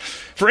problems.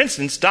 For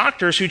instance,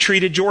 doctors who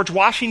treated George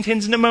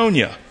Washington's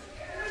pneumonia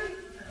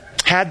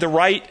had the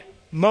right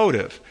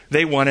motive.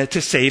 They wanted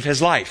to save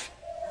his life.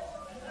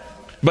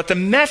 But the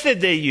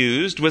method they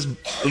used was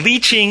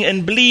leeching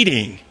and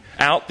bleeding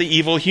out the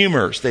evil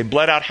humors. They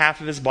bled out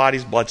half of his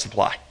body's blood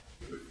supply,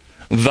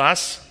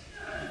 thus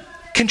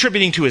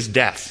contributing to his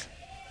death.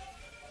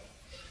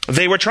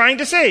 They were trying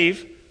to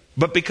save,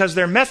 but because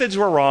their methods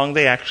were wrong,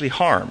 they actually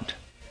harmed.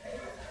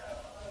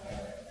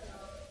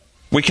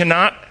 We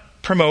cannot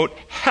promote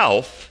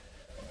health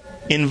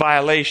in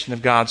violation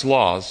of God's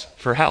laws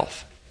for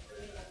health.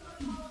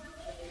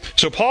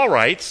 So Paul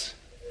writes,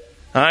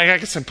 I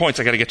got some points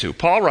I got to get to.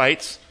 Paul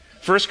writes,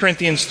 1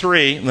 Corinthians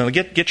 3,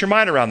 get your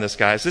mind around this,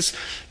 guys.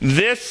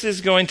 This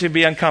is going to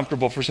be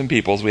uncomfortable for some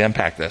people as we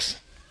unpack this.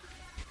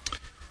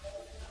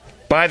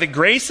 By the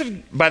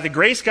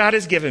grace God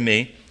has given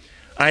me,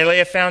 I lay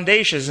a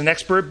foundation as an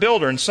expert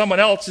builder, and someone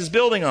else is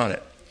building on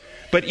it.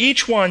 But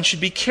each one should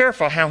be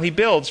careful how he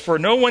builds, for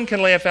no one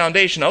can lay a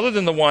foundation other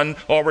than the one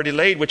already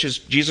laid, which is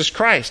Jesus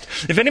Christ.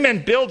 If any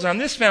man builds on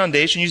this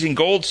foundation using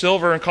gold,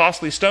 silver, and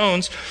costly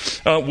stones,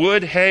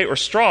 wood, hay, or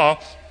straw,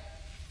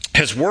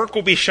 His work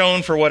will be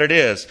shown for what it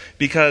is,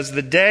 because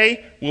the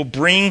day will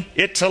bring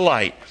it to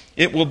light.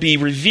 It will be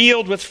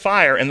revealed with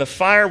fire, and the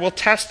fire will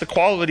test the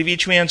quality of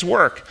each man's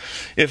work.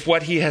 If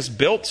what he has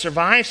built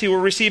survives, he will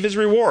receive his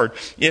reward.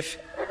 If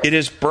it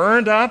is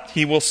burned up,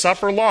 he will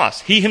suffer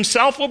loss. He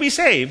himself will be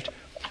saved,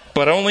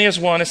 but only as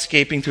one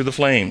escaping through the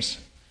flames.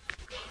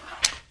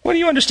 What do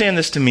you understand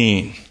this to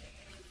mean?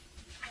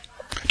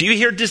 Do you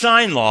hear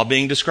design law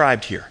being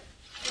described here?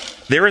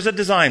 There is a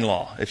design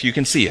law, if you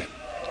can see it,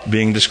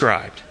 being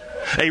described.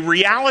 A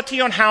reality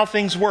on how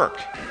things work.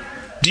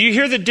 Do you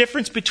hear the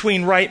difference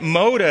between right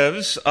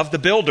motives of the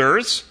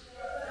builders,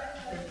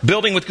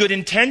 building with good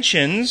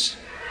intentions,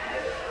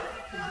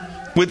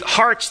 with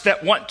hearts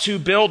that want to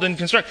build and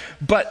construct,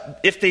 but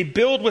if they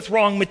build with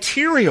wrong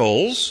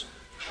materials,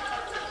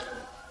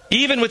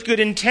 even with good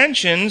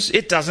intentions,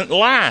 it doesn't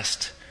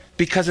last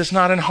because it's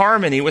not in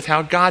harmony with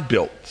how God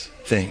built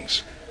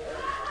things.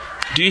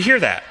 Do you hear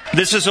that?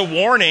 This is a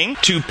warning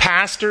to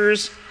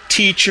pastors,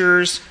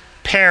 teachers,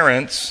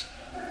 parents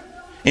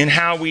in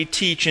how we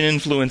teach and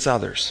influence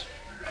others.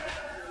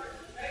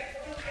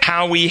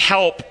 How we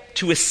help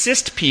to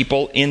assist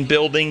people in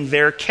building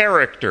their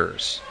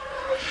characters.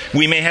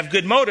 We may have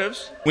good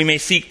motives, we may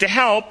seek to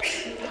help,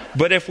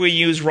 but if we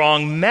use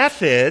wrong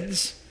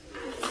methods,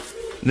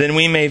 then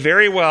we may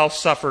very well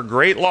suffer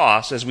great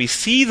loss as we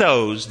see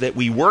those that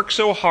we work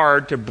so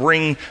hard to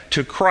bring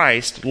to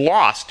Christ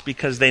lost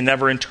because they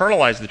never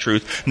internalized the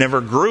truth,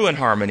 never grew in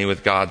harmony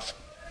with God's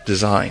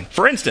design.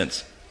 For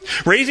instance,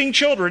 raising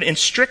children in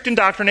strict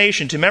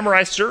indoctrination to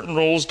memorize certain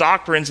rules,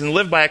 doctrines, and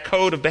live by a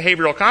code of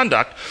behavioral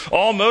conduct,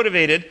 all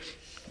motivated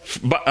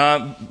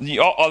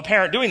the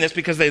parent doing this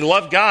because they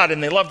love God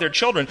and they love their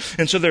children,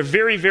 and so they're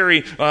very,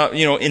 very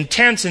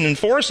intense in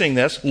enforcing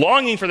this,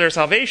 longing for their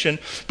salvation,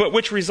 but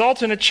which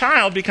results in a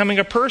child becoming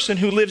a person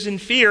who lives in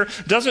fear,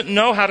 doesn't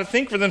know how to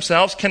think for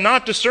themselves,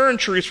 cannot discern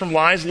truth from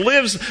lies,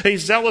 lives a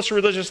zealous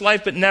religious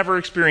life, but never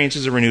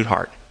experiences a renewed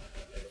heart.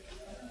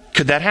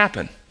 Could that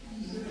happen?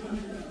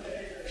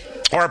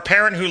 Or a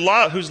parent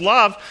whose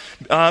love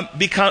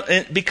become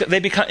an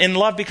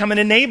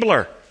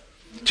enabler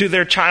to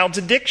their child's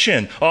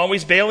addiction,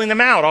 always bailing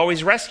them out,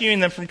 always rescuing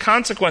them from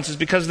consequences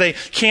because they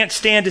can't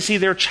stand to see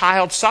their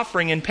child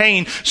suffering in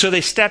pain, so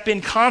they step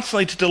in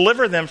constantly to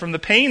deliver them from the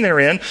pain they're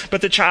in,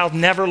 but the child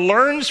never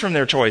learns from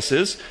their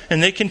choices,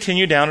 and they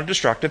continue down a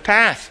destructive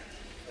path.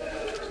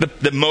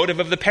 The motive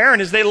of the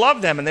parent is they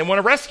love them and they want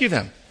to rescue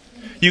them.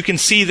 You can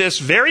see this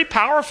very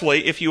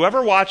powerfully if you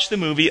ever watch the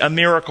movie A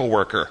Miracle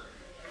Worker.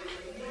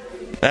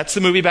 That's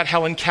the movie about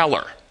Helen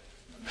Keller.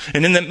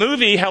 And in the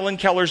movie, Helen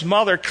Keller's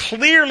mother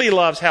clearly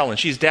loves Helen.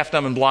 She's deaf,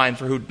 dumb, and blind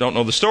for who don't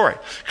know the story.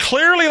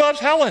 Clearly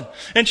loves Helen.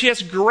 And she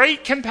has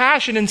great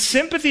compassion and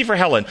sympathy for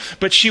Helen.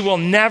 But she will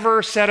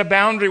never set a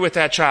boundary with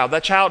that child.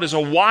 That child is a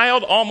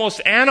wild, almost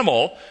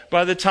animal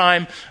by the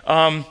time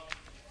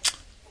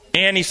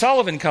Annie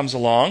Sullivan comes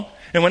along.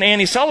 And when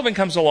Annie Sullivan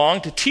comes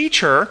along to teach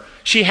her,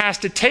 she has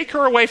to take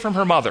her away from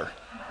her mother.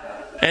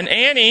 And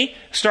Annie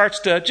starts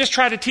to just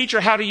try to teach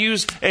her how to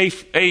use a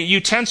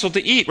utensil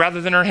to eat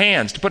rather than her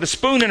hands, to put a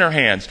spoon in her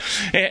hands.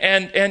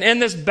 And in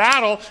this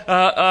battle,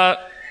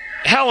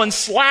 Helen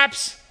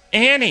slaps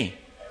Annie.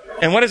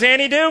 And what does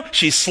Annie do?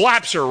 She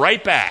slaps her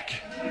right back.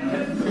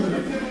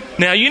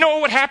 Now, you know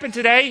what would happen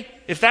today?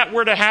 If that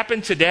were to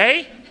happen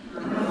today?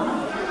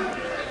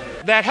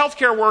 That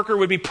healthcare worker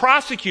would be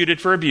prosecuted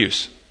for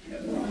abuse.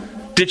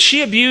 Did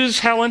she abuse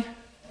Helen?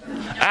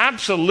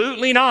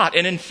 Absolutely not.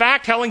 And in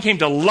fact, Helen came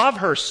to love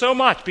her so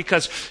much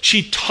because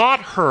she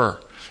taught her.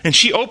 And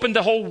she opened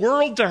the whole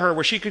world to her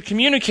where she could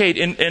communicate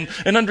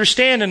and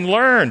understand and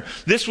learn.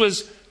 This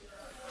was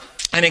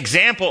an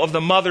example of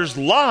the mother's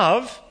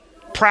love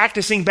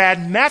practicing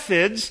bad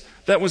methods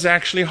that was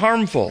actually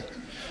harmful.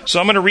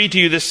 So I'm going to read to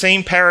you this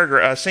same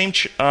paragraph,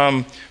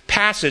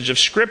 passage of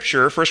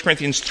Scripture, 1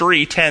 Corinthians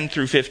 3, 10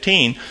 through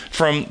 15,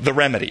 from The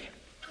Remedy.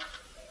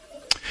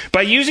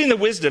 By using the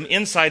wisdom,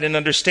 insight, and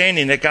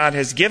understanding that God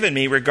has given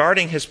me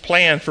regarding His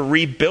plan for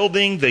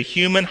rebuilding the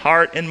human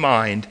heart and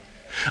mind,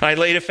 I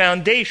laid a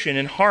foundation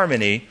in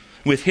harmony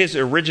with His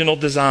original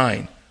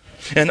design,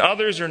 and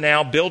others are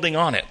now building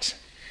on it.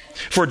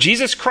 For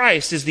Jesus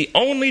Christ is the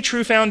only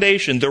true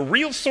foundation, the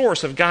real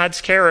source of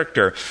God's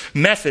character,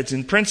 methods,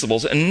 and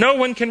principles, and no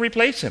one can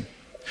replace Him.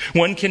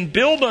 One can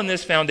build on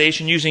this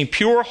foundation using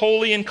pure,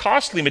 holy, and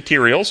costly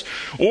materials,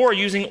 or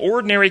using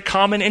ordinary,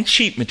 common, and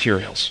cheap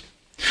materials.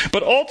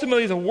 But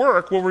ultimately the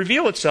work will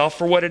reveal itself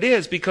for what it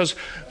is, because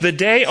the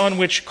day on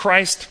which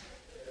Christ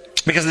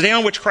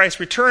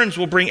returns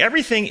will bring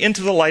everything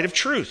into the light of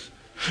truth.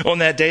 On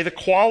that day, the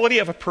quality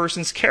of a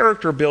person's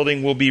character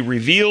building will be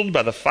revealed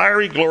by the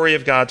fiery glory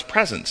of God's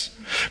presence.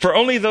 For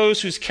only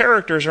those whose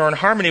characters are in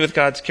harmony with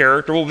God's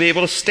character will be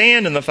able to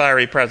stand in the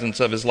fiery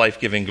presence of His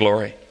life-giving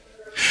glory.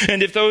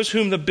 And if those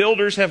whom the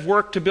builders have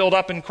worked to build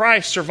up in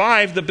Christ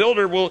survive, the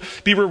builder will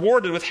be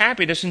rewarded with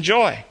happiness and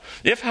joy.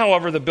 If,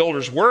 however, the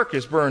builder's work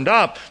is burned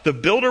up, the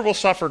builder will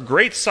suffer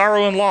great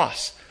sorrow and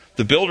loss.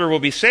 The builder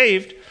will be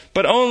saved,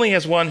 but only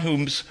as one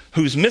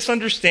whose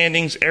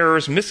misunderstandings,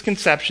 errors,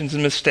 misconceptions,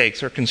 and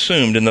mistakes are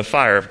consumed in the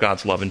fire of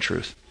God's love and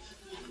truth.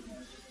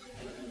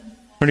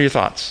 What are your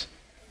thoughts?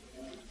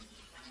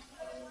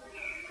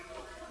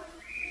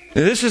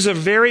 This is a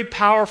very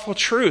powerful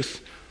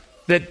truth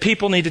that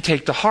people need to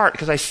take to heart,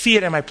 because I see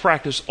it in my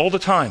practice all the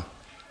time.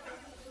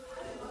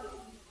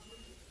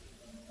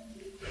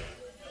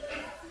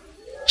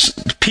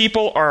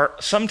 People are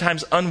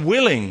sometimes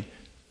unwilling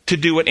to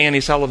do what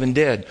Annie Sullivan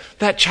did.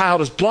 That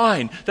child is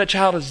blind. That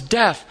child is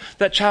deaf.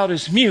 That child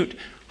is mute.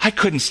 I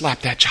couldn't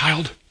slap that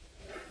child.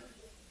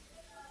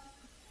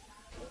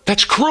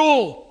 That's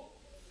cruel.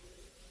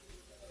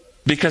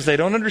 Because they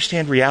don't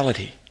understand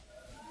reality.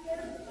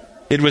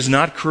 It was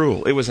not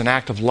cruel. It was an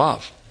act of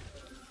love.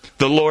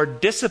 The Lord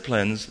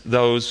disciplines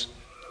those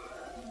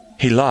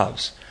He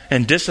loves.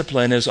 And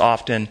discipline is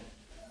often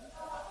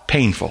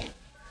painful.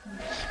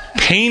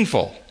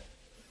 Painful,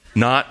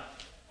 not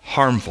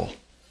harmful.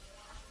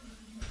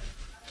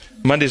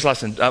 Monday's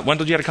lesson. Wendell,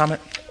 do you have a comment?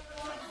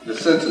 The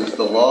sentence,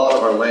 the law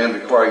of our land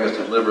requiring us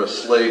to deliver a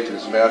slave to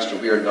his master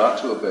we are not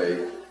to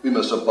obey, we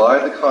must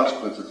abide the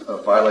consequences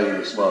of violating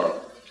this law.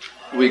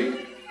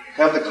 We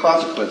have the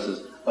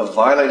consequences of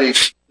violating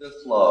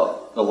this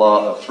law, the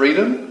law of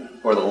freedom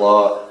or the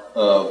law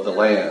of the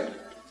land.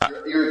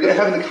 You're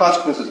having the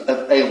consequences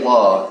of a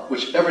law,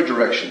 whichever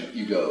direction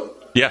you go.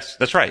 Yes,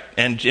 that's right.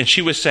 And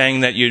she was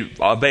saying that you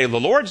obey the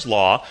Lord's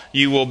law,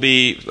 you will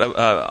be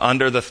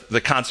under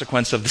the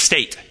consequence of the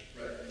state.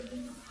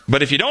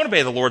 But if you don't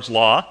obey the Lord's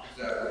law,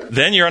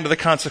 then you're under the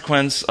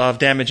consequence of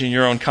damaging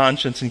your own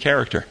conscience and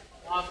character.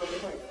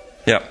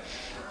 Yeah.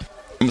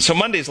 So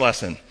Monday's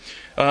lesson.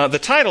 The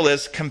title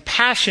is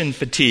Compassion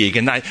Fatigue.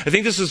 And I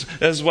think this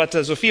is what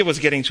Sophia was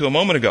getting to a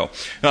moment ago.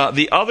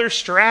 The other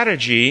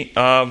strategy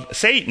of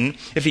Satan,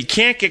 if he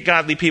can't get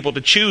godly people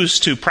to choose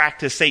to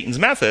practice Satan's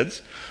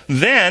methods,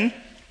 and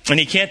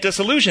he can't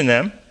disillusion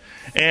them,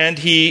 and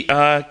he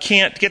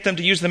can't get them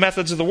to use the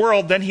methods of the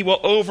world, then he will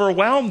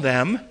overwhelm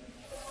them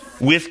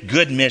with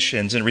good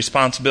missions and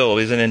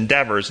responsibilities and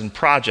endeavors and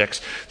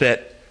projects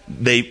that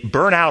they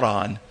burn out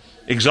on,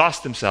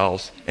 exhaust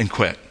themselves, and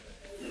quit.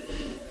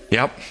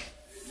 Yep.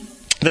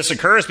 This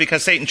occurs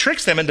because Satan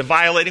tricks them into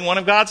violating one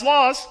of God's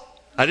laws.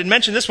 I didn't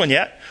mention this one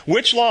yet.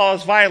 Which law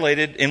is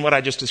violated in what I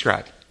just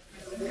described?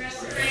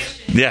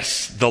 Restoration.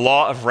 Yes, the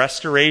law of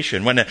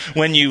restoration.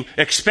 When you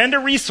expend a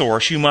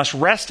resource, you must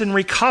rest and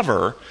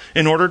recover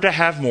in order to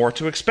have more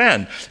to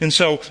expend. And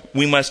so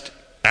we must,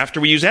 after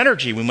we use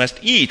energy, we must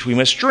eat, we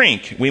must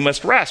drink, we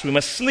must rest, we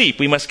must sleep,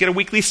 we must get a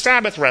weekly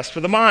Sabbath rest for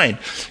the mind.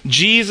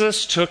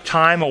 Jesus took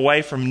time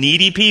away from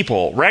needy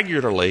people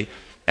regularly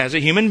as a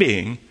human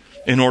being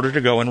in order to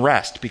go and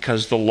rest,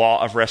 because the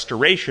law of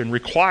restoration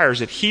requires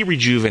that he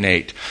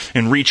rejuvenate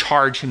and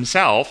recharge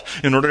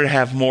himself in order to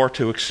have more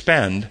to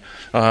expend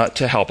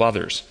to help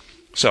others.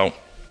 So,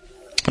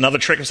 another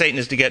trick of Satan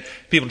is to get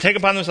people to take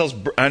upon themselves,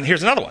 and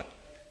here's another one.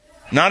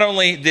 Not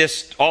only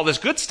all this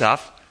good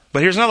stuff,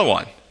 but here's another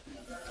one.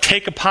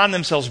 Take upon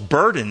themselves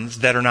burdens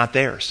that are not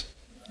theirs.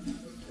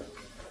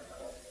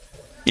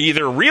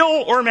 Either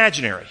real or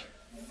imaginary.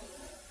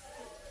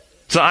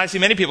 So I see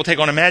many people take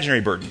on imaginary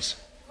burdens.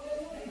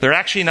 They're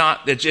actually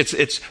not,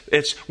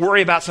 it's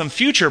worry about some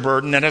future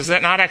burden that has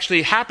not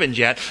actually happened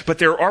yet, but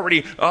they're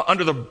already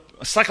under the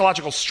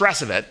psychological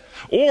stress of it.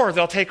 Or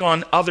they'll take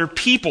on other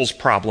people's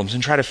problems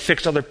and try to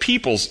fix other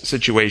people's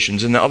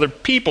situations and other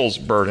people's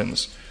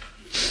burdens.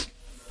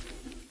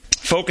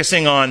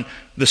 Focusing on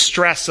the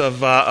stress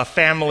of a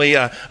family,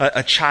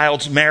 a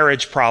child's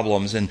marriage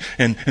problems, and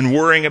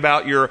worrying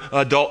about your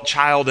adult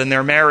child and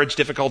their marriage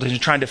difficulties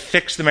and trying to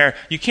fix the marriage.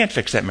 You can't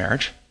fix that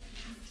marriage.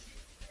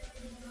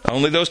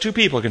 Only those two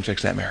people can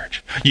fix that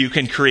marriage. You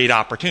can create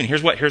opportunity.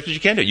 Here's what you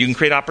can do. You can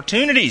create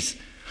opportunities.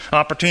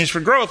 Opportunities for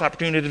growth,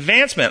 opportunity of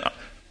advancement.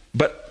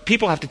 But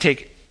people have to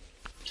take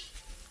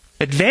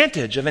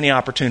advantage of any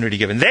opportunity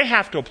given. They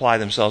have to apply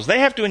themselves. They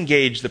have to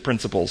engage the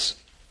principles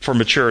for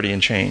maturity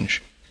and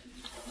change.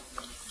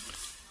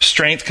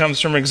 Strength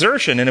comes from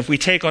exertion. And if we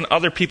take on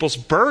other people's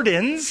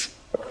burdens,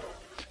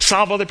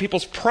 solve other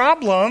people's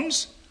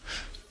problems,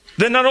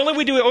 then not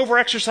only do we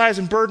overexercise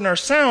and burden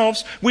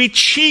ourselves, we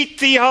cheat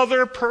the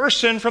other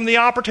person from the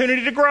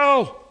opportunity to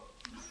grow.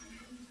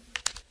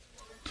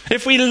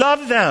 If we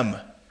love them,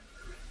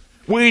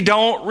 we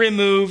don't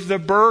remove the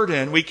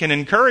burden. We can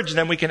encourage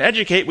them, we can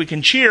educate, we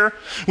can cheer,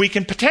 we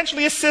can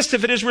potentially assist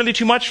if it is really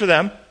too much for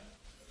them.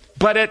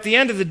 But at the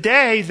end of the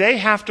day, they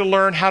have to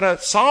learn how to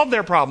solve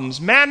their problems,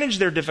 manage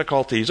their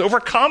difficulties,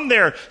 overcome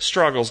their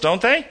struggles,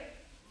 don't they?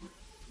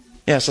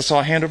 Yes, I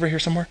saw a hand over here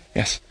somewhere.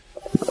 Yes.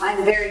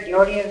 I'm very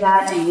guilty of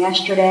that, and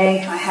yesterday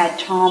I had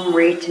Tom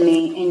read to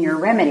me in your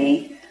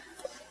remedy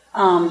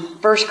 1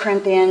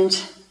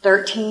 Corinthians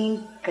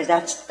 13, because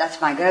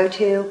that's my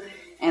go-to,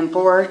 and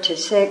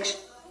 4-6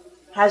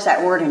 has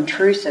that word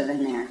intrusive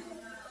in there.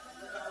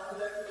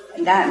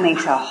 And that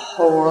makes a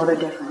whole world of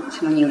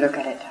difference when you look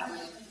at it, Tom.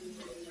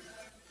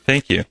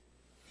 Thank you.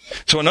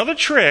 So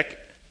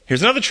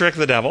here's another trick of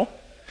the devil,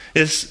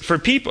 is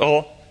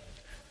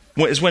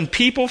when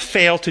people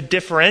fail to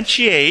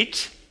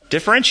differentiate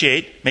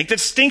differentiate, make the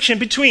distinction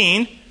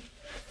between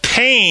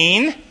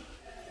pain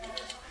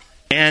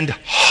and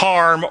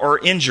harm or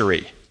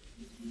injury.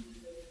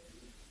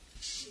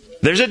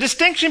 There's a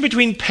distinction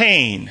between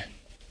pain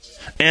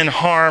and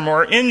harm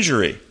or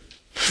injury.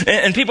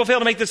 And people fail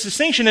to make this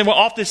distinction and will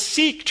often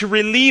seek to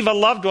relieve a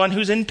loved one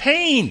who's in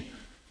pain.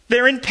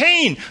 They're in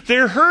pain.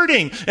 They're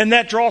hurting. And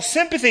that draws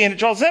sympathy and it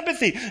draws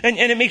empathy. And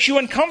it makes you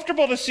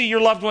uncomfortable to see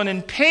your loved one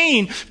in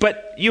pain.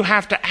 But you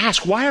have to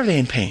ask, why are they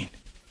in pain?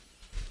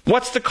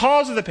 What's the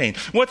cause of the pain?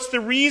 What's the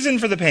reason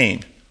for the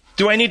pain?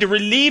 Do I need to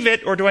relieve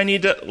it or do I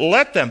need to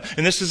let them?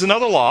 And this is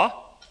another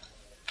law,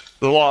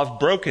 the law of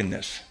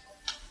brokenness.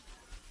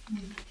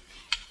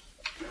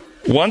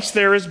 Once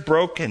there is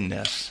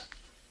brokenness,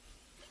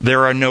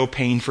 there are no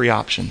pain-free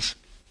options.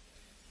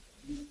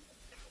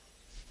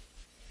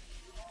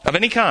 Of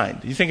any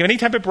kind. You think of any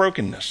type of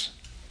brokenness.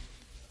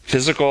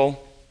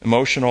 Physical,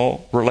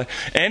 emotional,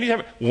 any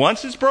type.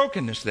 Once it's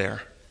brokenness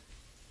there,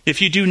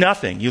 if you do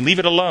nothing, you leave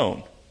it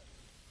alone,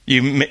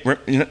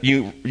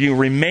 you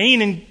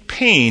remain in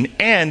pain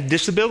and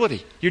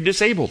disability. You're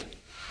disabled.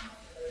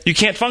 You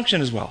can't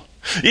function as well.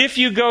 If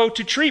you go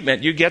to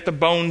treatment, you get the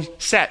bone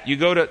set, you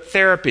go to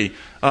therapy,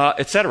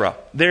 etc.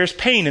 There's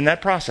pain in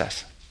that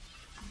process.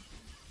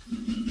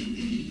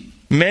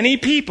 Many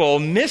people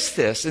miss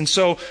this, and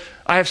so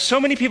I have so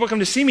many people come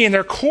to see me, and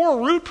their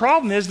core root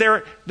problem is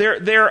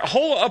their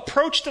whole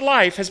approach to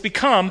life has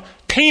become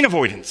pain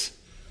avoidance.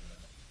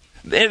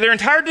 Their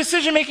entire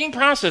decision-making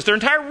process, their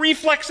entire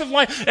reflex of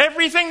life,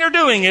 everything they're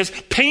doing is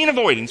pain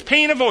avoidance,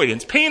 pain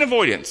avoidance, pain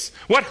avoidance.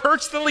 What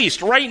hurts the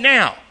least right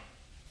now?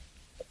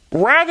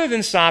 Rather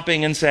than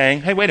stopping and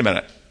saying, hey, wait a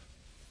minute.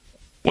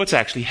 What's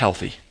actually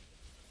healthy?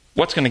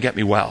 What's going to get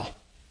me well?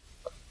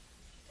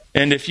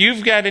 And if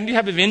you've got any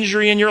type of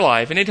injury in your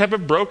life, any type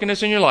of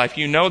brokenness in your life,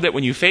 you know that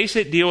when you face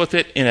it, deal with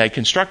it in a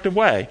constructive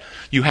way,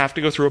 you have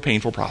to go through a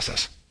painful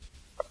process.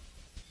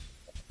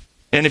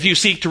 And if you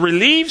seek to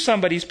relieve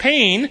somebody's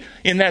pain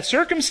in that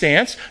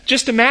circumstance,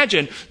 just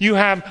imagine you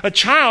have a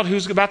child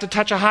who's about to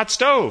touch a hot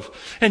stove,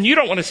 and you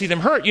don't want to see them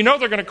hurt. You know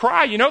they're going to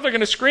cry. You know they're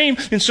going to scream.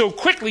 And so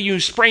quickly you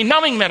spray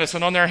numbing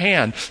medicine on their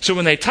hand, so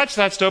when they touch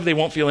that stove, they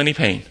won't feel any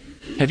pain.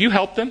 Have you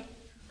helped them?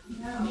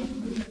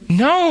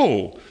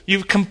 No.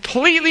 You've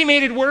completely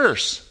made it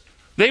worse.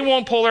 They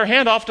won't pull their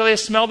hand off till they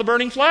smell the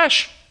burning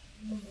flesh.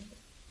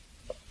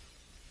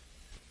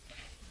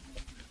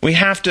 We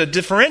have to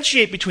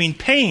differentiate between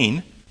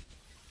pain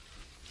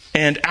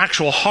and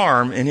actual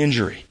harm and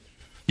injury.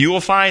 You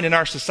will find in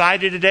our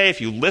society today, if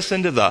you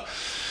listen to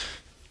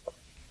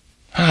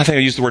I think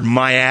I used the word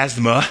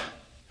miasma,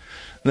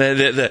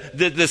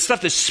 the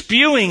stuff that's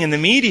spewing in the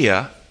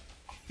media,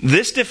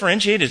 this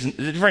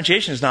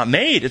differentiation is not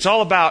made. It's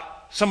all about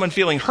someone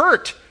feeling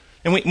hurt.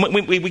 And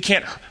we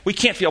can't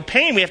feel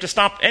pain. We have to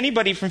stop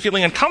anybody from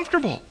feeling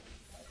uncomfortable.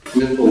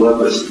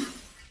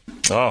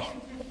 Oh.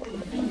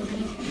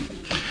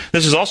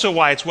 This is also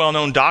why it's well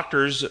known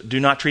doctors do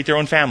not treat their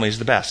own families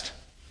the best.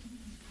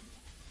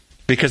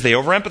 Because they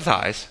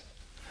over-empathize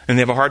and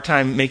they have a hard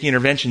time making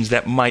interventions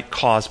that might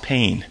cause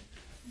pain,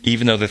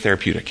 even though they're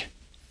therapeutic.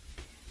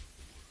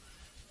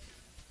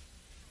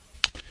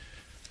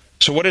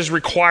 So what is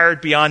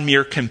required beyond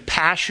mere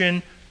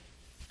compassion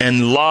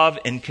and love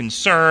and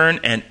concern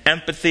and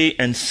empathy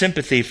and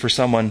sympathy for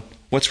someone?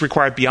 What's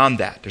required beyond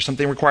that? There's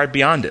something required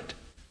beyond it.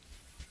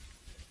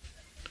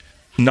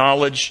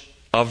 Knowledge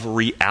of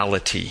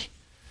reality,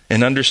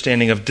 an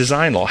understanding of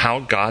design law, how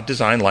God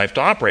designed life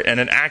to operate, and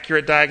an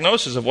accurate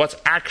diagnosis of what's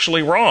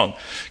actually wrong.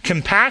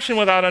 Compassion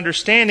without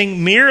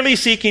understanding, merely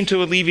seeking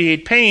to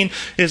alleviate pain,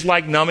 is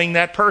like numbing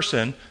that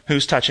person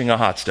who's touching a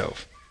hot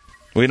stove.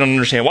 We don't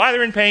understand why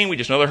they're in pain, we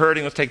just know they're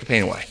hurting, let's take the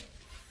pain away.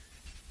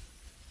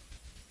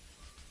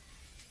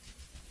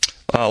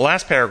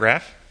 Last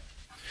paragraph.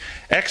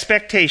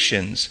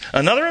 Expectations.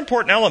 Another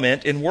important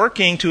element in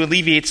working to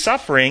alleviate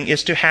suffering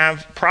is to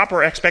have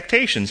proper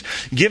expectations,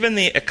 given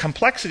the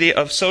complexity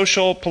of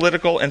social,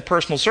 political, and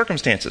personal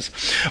circumstances.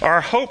 Our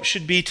hope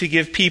should be to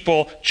give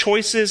people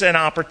choices and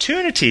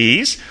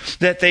opportunities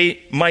that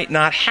they might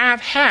not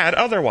have had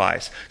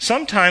otherwise.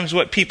 Sometimes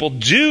what people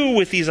do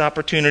with these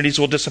opportunities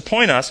will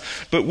disappoint us,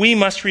 but we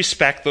must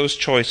respect those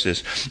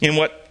choices.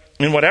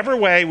 In whatever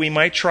way we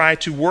might try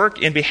to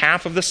work in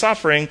behalf of the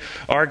suffering,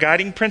 our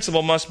guiding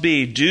principle must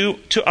be, do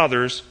to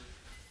others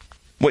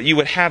what you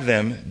would have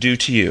them do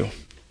to you.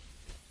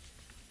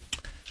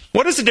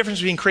 What is the difference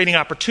between creating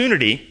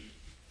opportunity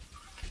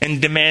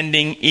and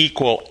demanding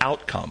equal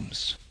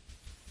outcomes?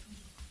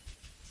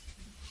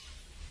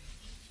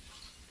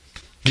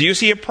 Do you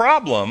see a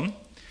problem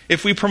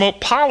if we promote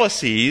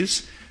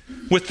policies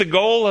with the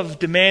goal of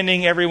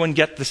demanding everyone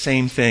get the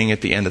same thing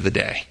at the end of the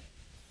day?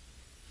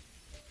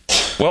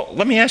 Well,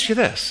 let me ask you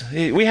this.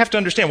 We have to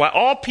understand why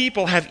all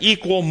people have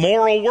equal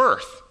moral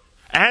worth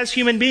as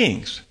human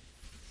beings,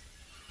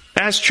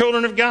 as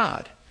children of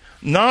God.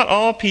 Not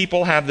all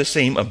people have the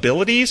same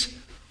abilities,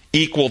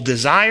 equal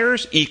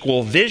desires,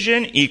 equal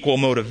vision, equal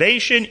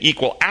motivation,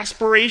 equal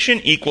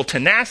aspiration, equal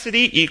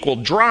tenacity, equal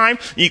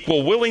drive,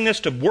 equal willingness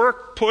to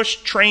work, push,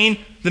 train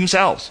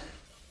themselves.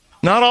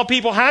 Not all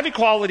people have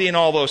equality in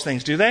all those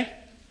things, do they?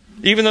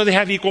 Even though they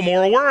have equal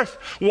moral worth.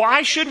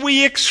 Why should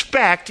we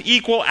expect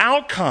equal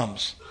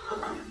outcomes?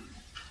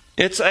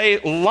 It's a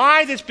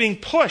lie that's being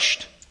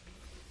pushed.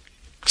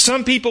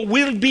 Some people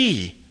will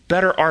be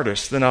better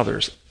artists than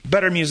others,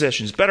 better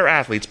musicians, better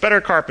athletes,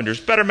 better carpenters,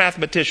 better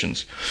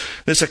mathematicians.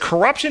 There's a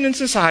corruption in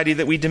society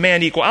that we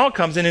demand equal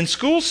outcomes, and in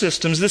school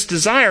systems this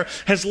desire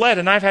has led,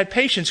 and I've had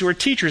patients who are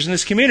teachers in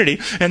this community,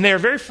 and they are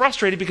very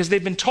frustrated because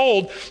they've been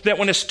told that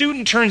when a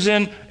student turns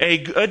in a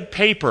good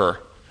paper,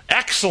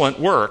 excellent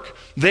work,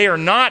 they are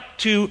not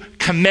to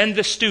commend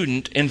the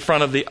student in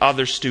front of the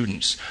other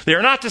students. They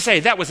are not to say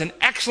that was an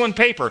excellent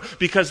paper,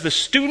 because the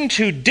student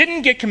who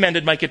didn't get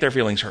commended might get their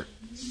feelings hurt.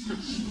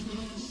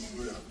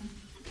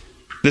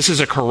 This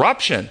is a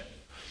corruption.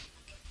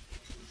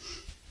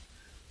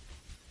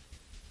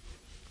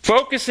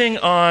 Focusing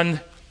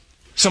on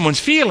someone's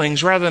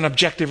feelings rather than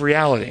objective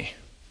reality.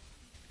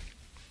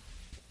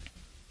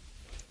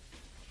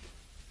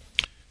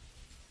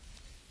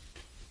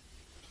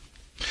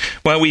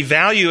 While the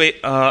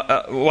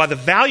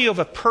value of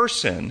a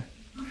person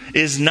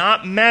is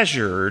not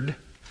measured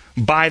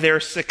by their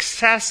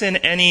success in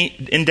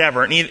any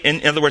endeavor,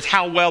 in other words,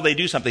 how well they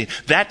do something,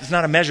 that is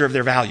not a measure of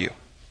their value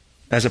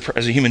as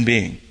a human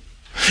being.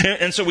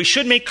 And so we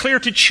should make clear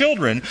to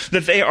children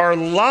that they are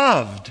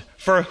loved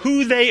for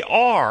who they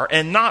are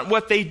and not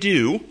what they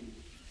do.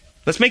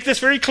 Let's make this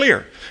very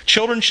clear.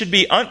 Children should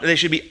be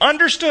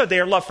understood they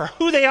are loved for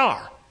who they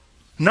are,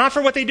 not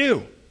for what they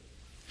do.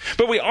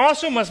 But we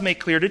also must make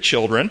clear to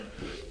children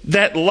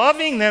that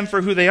loving them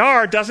for who they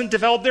are doesn't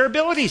develop their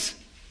abilities.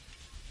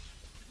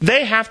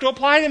 They have to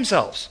apply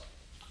themselves.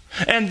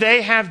 And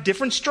they have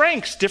different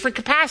strengths, different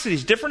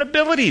capacities, different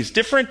abilities,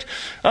 different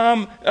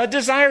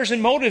desires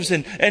and motives.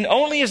 And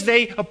only as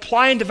they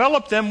apply and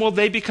develop them will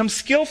they become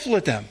skillful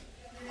at them.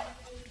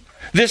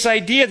 This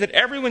idea that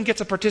everyone gets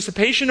a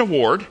participation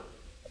award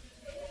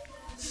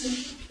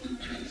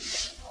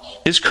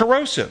is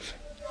corrosive.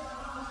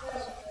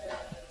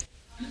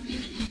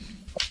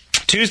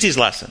 Tuesday's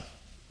lesson.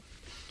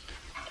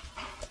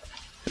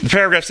 The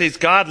paragraph says,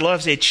 God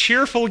loves a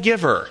cheerful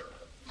giver.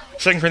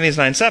 2 Corinthians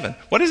 9:7.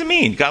 What does it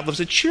mean? God loves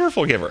a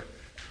cheerful giver.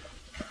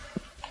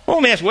 Well,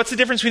 let me ask, what's the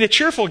difference between a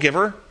cheerful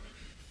giver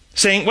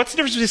what's the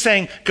difference between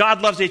saying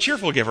God loves a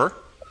cheerful giver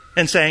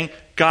and saying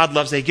God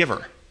loves a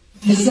giver?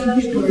 Some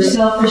people are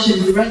selfish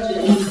and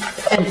begrudging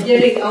and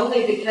giving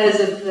only because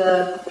of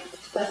the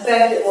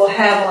effect it will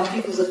have on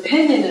people's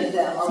opinion of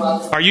them.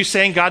 Are you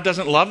saying God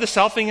doesn't love the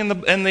selfing and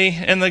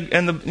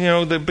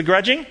the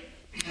begrudging?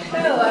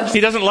 No,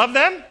 He doesn't love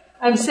them?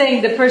 I'm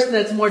saying the person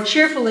that's more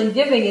cheerful in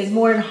giving is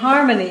more in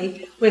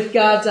harmony with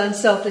God's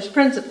unselfish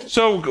principles.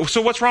 So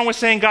what's wrong with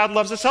saying God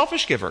loves a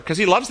selfish giver? Because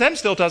He loves them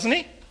still, doesn't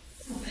He?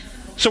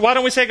 So why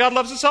don't we say God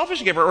loves the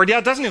selfish giver? Or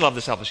doesn't He love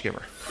the selfish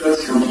giver?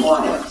 That's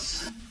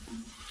compliance.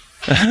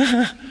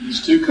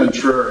 It's too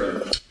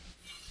contrarian.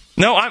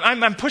 No,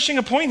 I'm pushing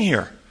a point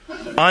here.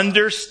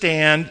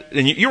 Understand,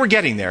 and you were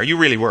getting there, you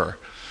really were.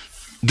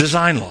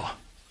 Design law.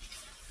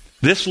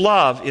 This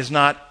love is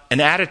not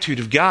an attitude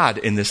of God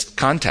in this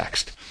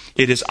context.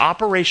 It is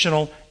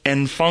operational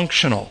and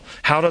functional.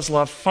 How does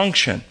love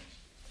function?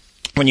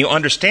 When you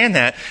understand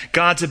that,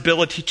 God's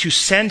ability to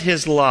send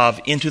His love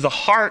into the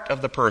heart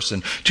of the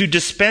person, to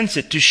dispense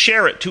it, to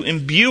share it, to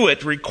imbue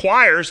it,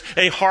 requires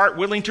a heart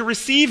willing to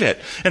receive it.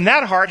 And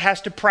that heart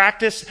has to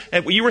practice,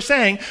 what you were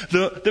saying,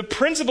 the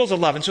principles of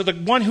love. And so the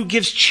one who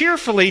gives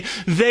cheerfully,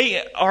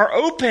 they are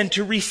open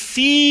to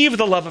receive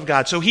the love of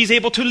God. So he's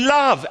able to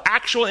love,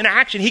 actual in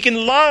action. He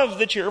can love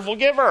the cheerful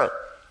giver.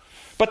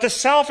 But the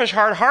selfish,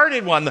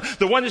 hard-hearted one,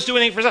 the one who's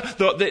doing it for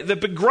the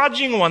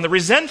begrudging one, the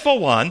resentful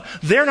one,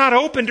 they're not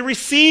open to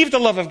receive the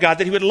love of God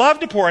that He would love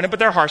to pour in it, but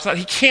their heart's not.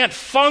 He can't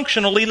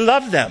functionally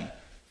love them.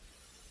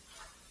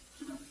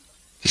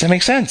 Does that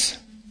make sense?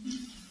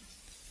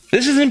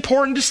 This is an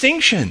important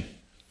distinction.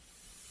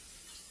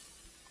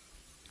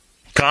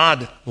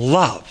 God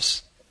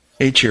loves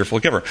a cheerful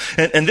giver.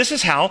 And this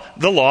is how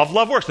the law of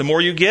love works. The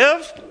more you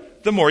give,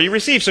 the more you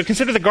receive. So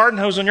consider the garden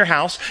hose on your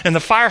house and the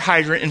fire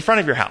hydrant in front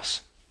of your house.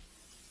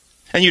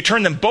 And you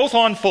turn them both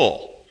on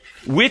full.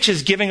 Which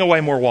is giving away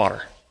more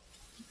water?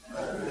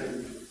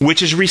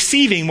 Which is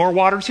receiving more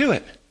water to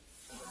it?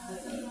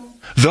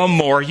 The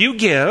more you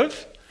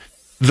give,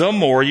 the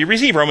more you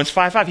receive. Romans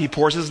 5:5, He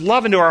pours His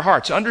love into our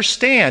hearts.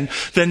 Understand,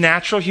 the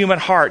natural human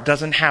heart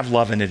doesn't have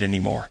love in it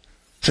anymore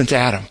since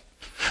Adam.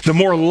 The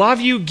more love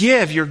you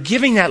give, you're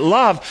giving that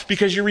love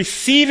because you're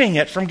receiving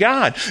it from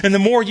God. And the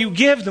more you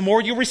give, the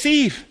more you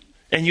receive.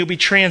 And you'll be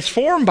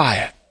transformed by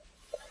it.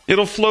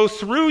 It'll flow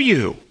through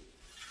you.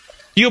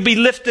 You'll be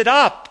lifted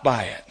up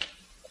by it.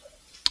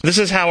 This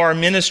is how our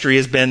ministry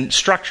has been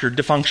structured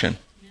to function.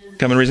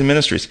 Come and Reason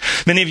Ministries.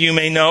 Many of you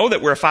may know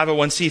that we're a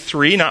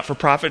 501c3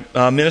 not-for-profit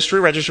ministry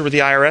registered with the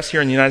IRS here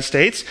in the United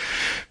States.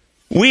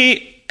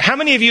 How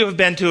many of you have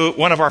been to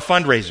one of our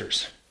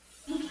fundraisers?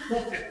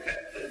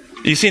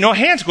 You see, no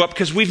hands go up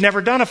because we've never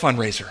done a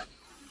fundraiser.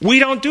 We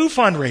don't do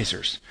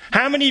fundraisers.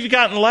 How many of you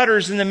gotten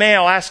letters in the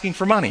mail asking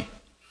for money?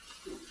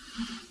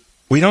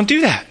 We don't do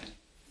that.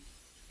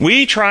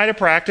 We try to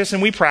practice,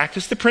 and we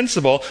practice the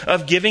principle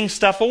of giving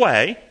stuff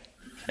away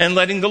and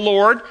letting the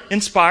Lord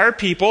inspire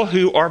people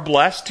who are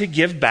blessed to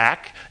give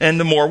back. And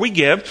the more we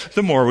give,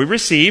 the more we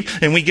receive.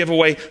 And we give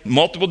away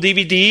multiple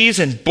DVDs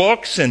and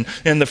books and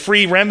the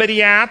free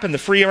Remedy app and the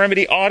free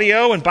Remedy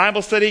audio and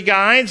Bible study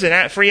guides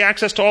and free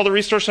access to all the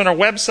resources on our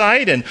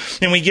website.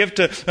 And we give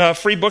to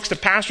free books to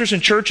pastors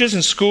and churches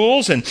and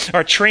schools, and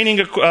our training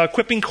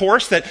equipping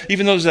course that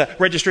even though there's a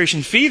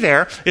registration fee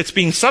there, it's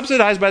being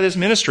subsidized by this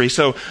ministry.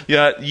 So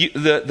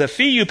the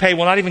fee you pay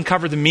will not even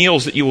cover the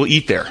meals that you will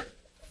eat there.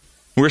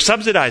 We're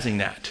subsidizing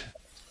that.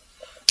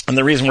 And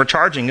the reason we're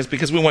charging is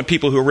because we want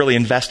people who are really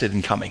invested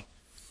in coming.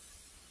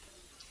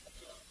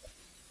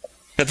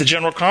 At the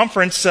General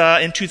Conference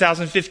in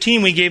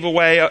 2015, we gave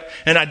away,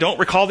 and I don't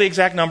recall the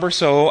exact number,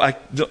 so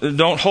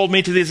don't hold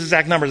me to these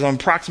exact numbers. I'm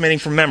approximating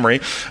from memory.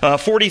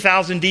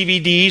 40,000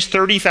 DVDs,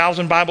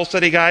 30,000 Bible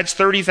study guides,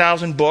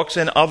 30,000 books,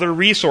 and other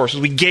resources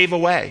we gave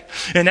away.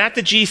 And at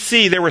the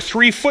GC, there were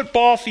 3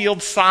 football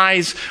field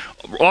size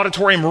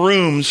auditorium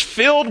rooms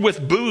filled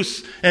with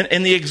booths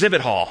in the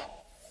exhibit hall.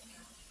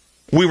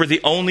 We were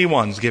the only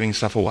ones giving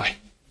stuff away.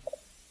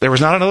 There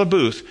was not another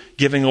booth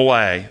giving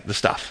away the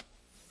stuff.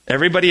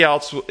 Everybody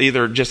else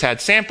either just had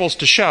samples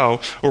to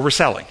show or were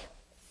selling.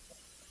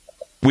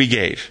 We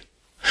gave.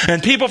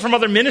 And people from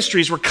other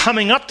ministries were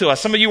coming up to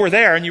us. Some of you were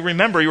there, and you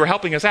remember you were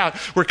helping us out.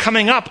 We're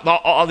coming up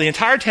all the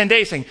entire 10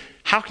 days saying,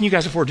 how can you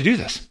guys afford to do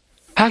this?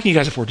 How can you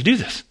guys afford to do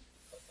this?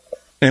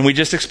 And we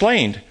just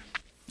explained,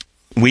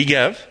 we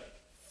give.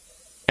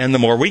 And the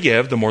more we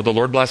give, the more the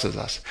Lord blesses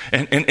us.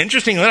 And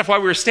interestingly enough, while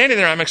we were standing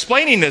there, I'm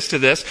explaining this to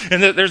this,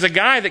 and there's a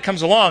guy that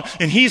comes along,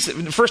 and he's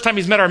the first time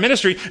he's met our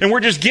ministry, and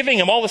we're just giving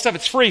him all this stuff.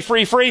 It's free,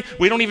 free, free.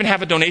 We don't even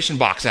have a donation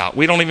box out.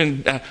 We don't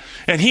even...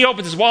 and he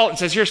opens his wallet and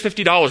says, here's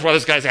 $50 while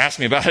this guy's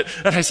asking me about it.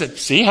 And I said,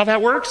 see how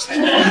that works?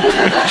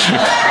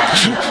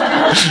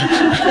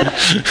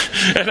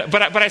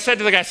 But I said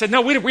to the guy, I said,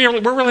 no, we're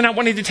really not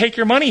wanting to take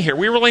your money here.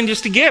 We're willing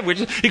just to give.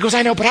 He goes,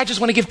 I know, but I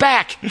just want to give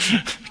back.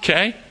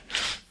 Okay?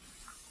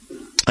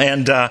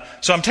 And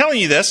so I'm telling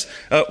you this.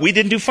 We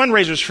didn't do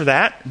fundraisers for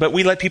that, but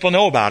we let people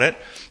know about it.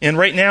 And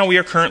right now we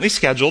are currently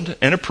scheduled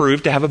and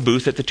approved to have a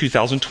booth at the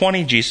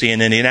 2020 GC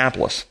in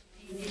Indianapolis.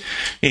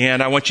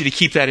 And I want you to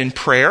keep that in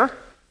prayer,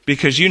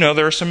 because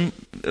there are some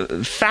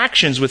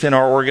factions within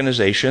our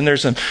organization.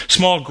 There's some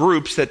small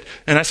groups that,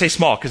 and I say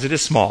small because it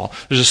is small,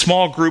 there's a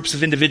small groups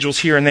of individuals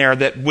here and there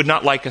that would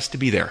not like us to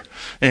be there.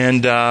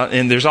 And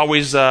there's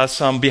always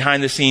some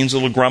behind the scenes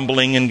little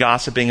grumbling and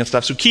gossiping and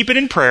stuff. So keep it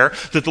in prayer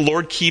that the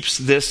Lord keeps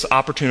this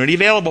opportunity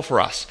available for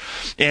us.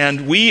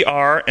 And we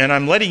are, and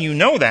I'm letting you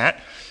know that,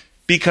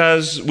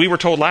 because we were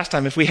told last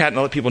time if we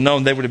hadn't let people know,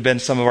 they would have been,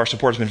 some of our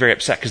supporters have been very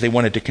upset because they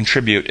wanted to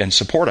contribute and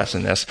support us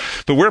in this.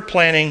 But we're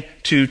planning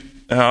to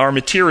our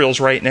materials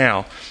right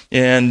now,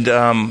 and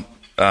we're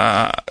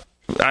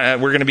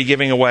going to be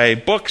giving away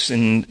books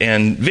and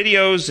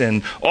videos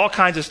and all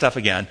kinds of stuff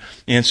again.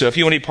 And so if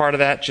you want to be part of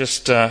that,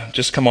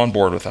 just come on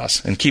board with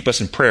us and keep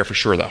us in prayer for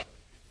sure, though.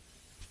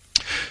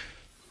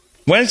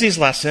 Wednesday's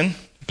lesson,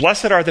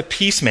 blessed are the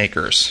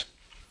peacemakers.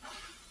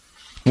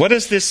 What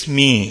does this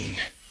mean?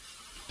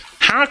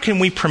 How can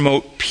we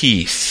promote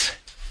peace?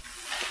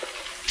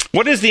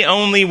 What is the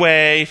only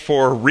way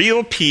for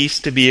real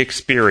peace to be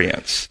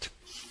experienced?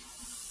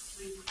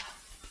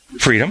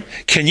 Freedom.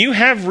 Can you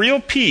have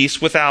real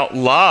peace without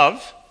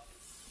love,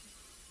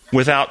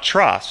 without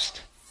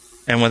trust,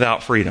 and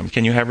without freedom?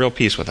 Can you have real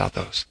peace without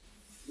those?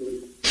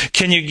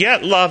 Can you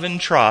get love and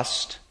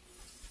trust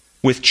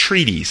with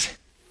treaties?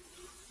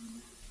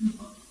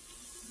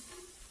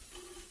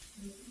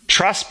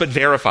 Trust but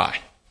verify.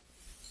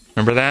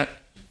 Remember that?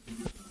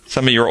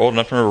 Some of you are old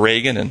enough to remember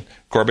Reagan and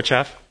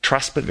Gorbachev.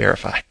 Trust but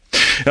verify.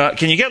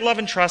 Can you get love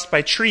and trust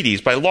by treaties,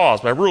 by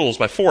laws, by rules,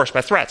 by force,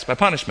 by threats, by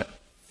punishment?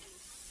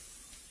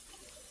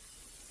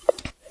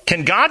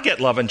 Can God get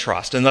love and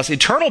trust, and thus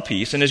eternal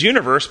peace in His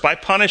universe, by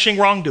punishing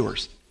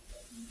wrongdoers?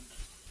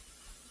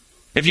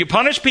 If you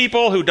punish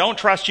people who don't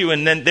trust you,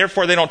 and then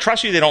therefore they don't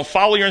trust you, they don't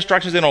follow your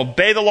instructions, they don't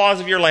obey the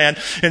laws of your land,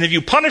 and if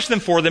you punish them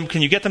for them,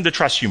 can you get them to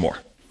trust you more?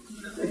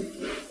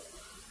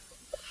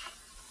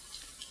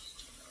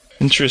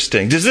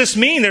 Interesting. Does this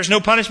mean there's no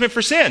punishment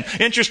for sin?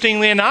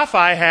 Interestingly enough,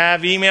 I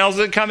have emails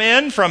that come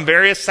in from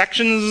various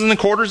sections and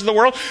quarters of the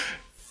world.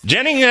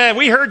 Jenny,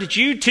 we heard that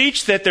you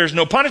teach that there's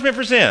no punishment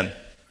for sin.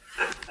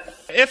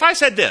 If I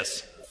said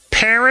this,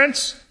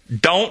 parents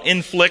don't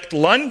inflict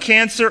lung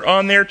cancer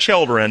on their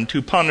children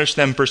to punish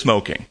them for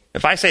smoking.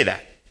 If I say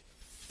that,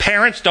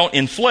 parents don't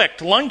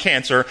inflict lung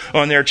cancer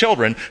on their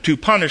children to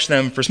punish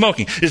them for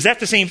smoking. Is that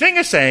the same thing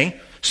as saying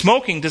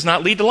smoking does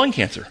not lead to lung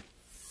cancer?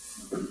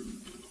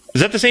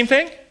 Is that the same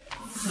thing?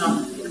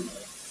 No.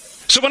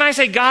 So when I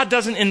say God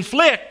doesn't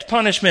inflict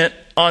punishment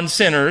on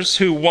sinners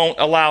who won't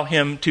allow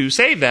Him to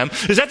save them,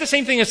 is that the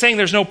same thing as saying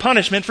there's no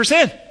punishment for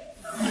sin?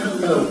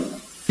 No.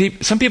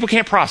 Some people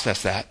can't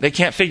process that. They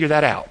can't figure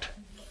that out.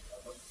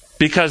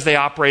 Because they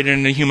operate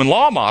in a human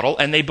law model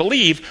and they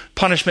believe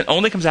punishment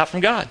only comes out from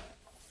God.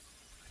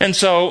 And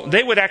so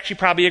they would actually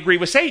probably agree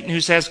with Satan,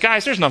 who says,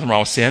 guys, there's nothing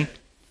wrong with sin.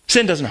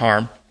 Sin doesn't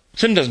harm.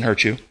 Sin doesn't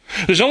hurt you.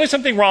 There's only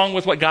something wrong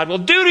with what God will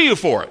do to you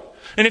for it.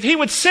 And if he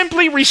would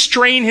simply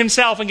restrain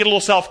himself and get a little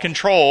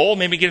self-control,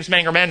 maybe give some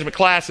anger management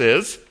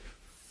classes,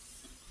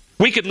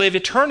 we could live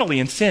eternally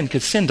in sin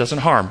because sin doesn't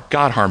harm.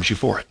 God harms you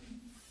for it.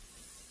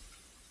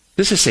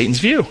 This is Satan's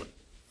view.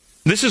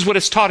 This is what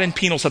is taught in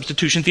penal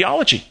substitution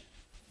theology.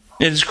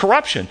 It is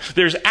corruption.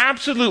 There's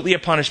absolutely a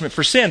punishment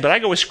for sin, but I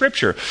go with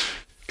Scripture.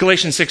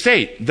 Galatians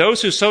 6:8,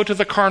 those who sow to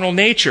the carnal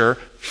nature,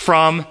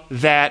 from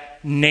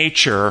that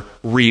nature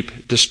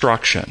reap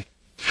destruction.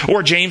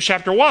 Or James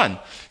chapter 1,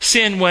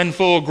 sin when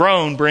full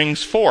grown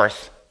brings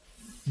forth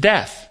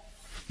death.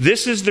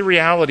 This is the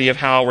reality of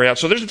how we're out.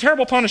 So there's a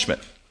terrible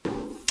punishment.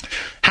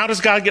 How does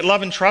God get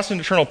love and trust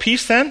and eternal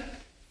peace then?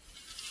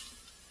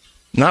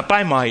 Not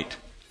by might,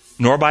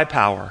 nor by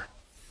power,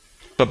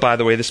 but by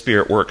the way the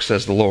Spirit works,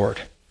 says the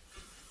Lord.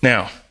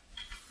 Now,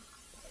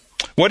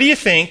 what do you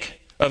think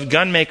of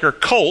gunmaker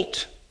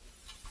Colt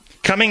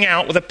coming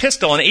out with a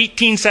pistol in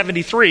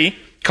 1873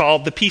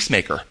 called the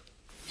Peacemaker?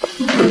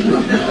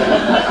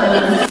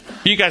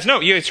 You guys know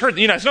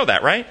that,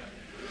 right?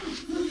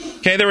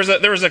 Okay, there was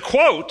a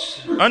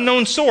quote,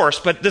 unknown source,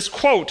 but this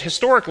quote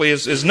historically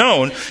is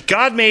known.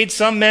 God made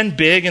some men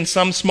big and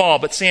some small,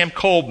 but Sam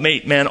Kolb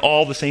made men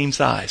all the same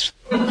size.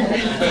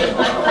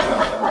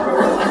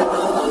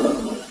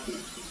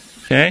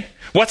 Okay?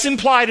 What's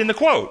implied in the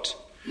quote?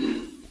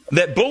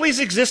 That bullies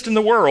exist in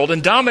the world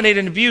and dominate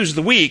and abuse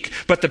the weak,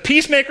 but the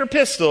Peacemaker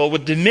pistol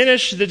would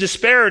diminish the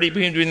disparity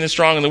between the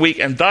strong and the weak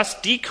and thus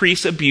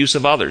decrease abuse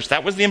of others.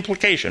 That was the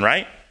implication,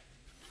 right?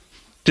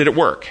 Did it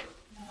work?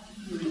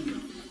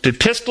 Did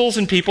pistols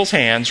in people's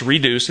hands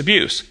reduce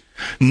abuse?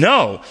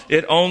 No,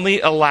 it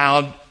only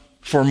allowed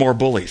for more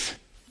bullies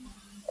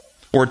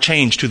or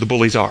changed who the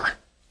bullies are.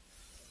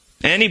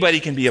 Anybody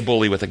can be a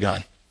bully with a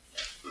gun.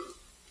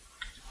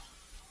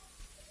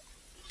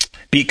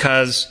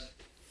 Because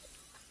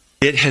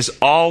it has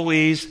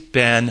always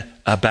been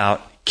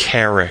about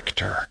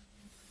character.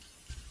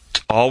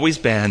 It's always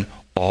been,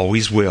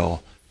 always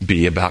will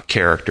be about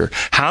character.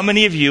 How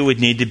many of you would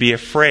need to be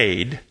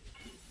afraid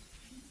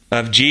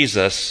of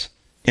Jesus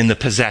in the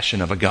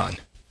possession of a gun?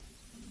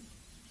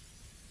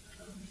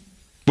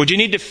 Would you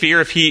need to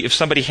fear if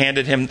somebody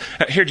handed him,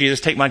 here,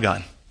 Jesus, take my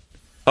gun?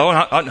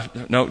 Oh,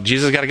 no,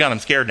 Jesus got a gun, I'm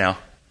scared now.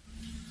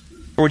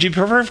 Or would you be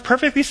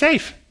perfectly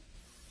safe?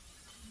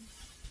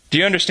 Do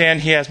you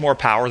understand he has more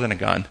power than a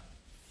gun?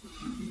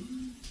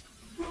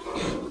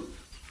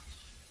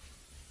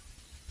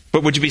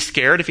 But would you be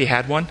scared if he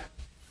had one?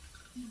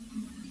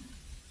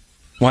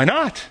 Why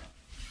not?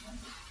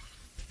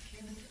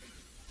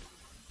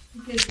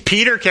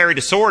 Peter carried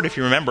a sword, if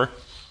you remember.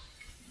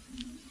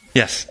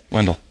 Yes,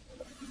 Wendell.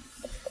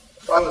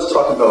 I was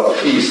talking about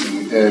peace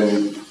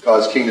and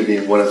God's kingdom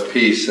being one of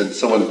peace, and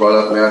someone brought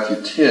up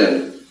Matthew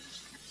 10,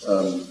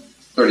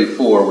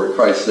 34, where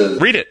Christ says,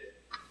 read it.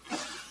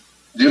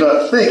 Do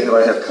not think that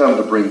I have come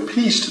to bring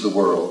peace to the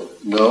world.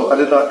 No, I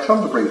did not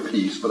come to bring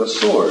peace, but a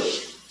sword.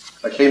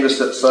 I came to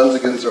set sons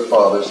against their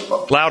fathers.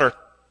 Louder.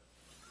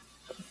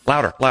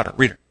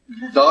 Read it.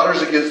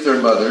 Daughters against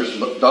their mothers.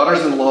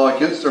 Daughters-in-law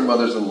against their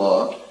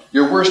mothers-in-law.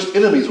 Your worst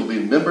enemies will be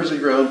members of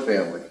your own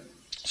family.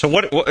 So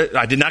what?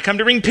 I did not come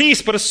to bring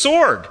peace, but a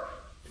sword.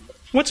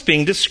 What's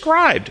being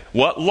described?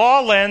 What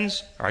law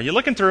lens are you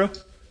looking through?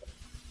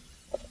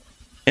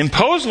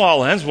 Imposed law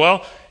lens,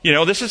 well,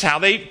 this is how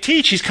they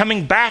teach. He's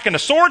coming back and a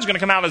sword's going to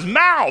come out of his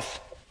mouth.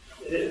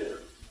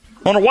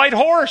 On a white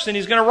horse, and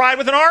he's going to ride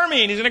with an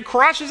army, and he's going to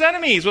crush his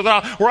enemies with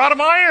a rod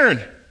of iron.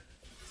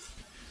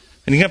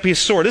 And he's going to be a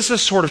sword. This is a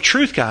sword of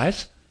truth,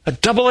 guys. A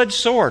double-edged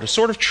sword, a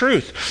sword of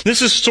truth.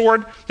 This is a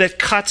sword that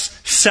cuts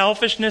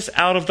selfishness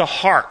out of the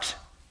heart.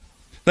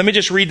 Let me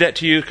just read that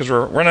to you because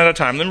we're running out of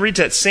time. Let me read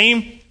that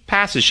same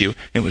passage to you.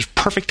 It was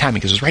perfect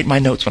timing because it was right in my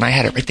notes when I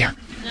had it right there.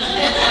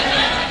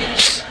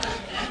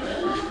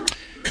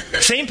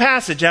 Same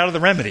passage out of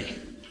the Remedy.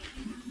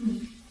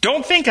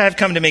 Don't think I have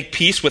come to make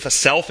peace with a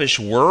selfish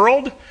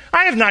world.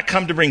 I have not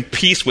come to bring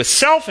peace with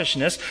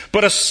selfishness,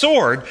 but a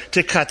sword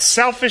to cut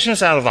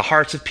selfishness out of the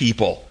hearts of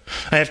people.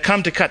 I have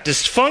come to cut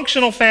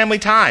dysfunctional family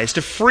ties,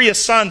 to free a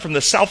son from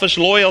the selfish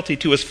loyalty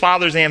to his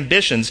father's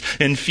ambitions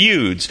and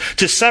feuds,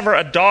 to sever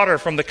a daughter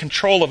from the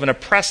control of an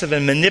oppressive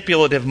and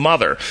manipulative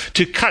mother,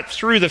 to cut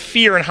through the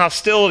fear and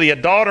hostility a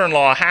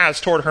daughter-in-law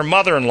has toward her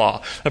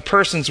mother-in-law. A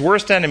person's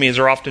worst enemies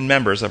are often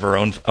members of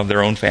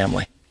their own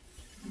family.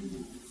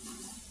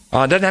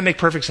 Doesn't that make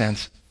perfect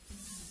sense?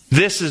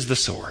 This is the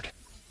sword.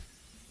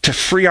 To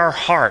free our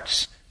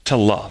hearts to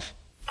love.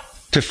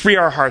 To free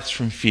our hearts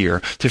from fear.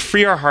 To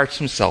free our hearts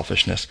from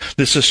selfishness.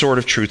 This is a sword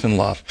of truth and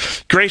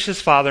love. Gracious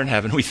Father in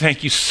heaven, we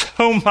thank you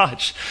so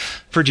much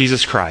for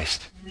Jesus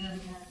Christ.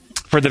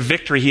 For the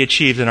victory he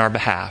achieved in our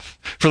behalf.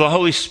 For the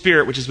Holy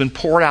Spirit which has been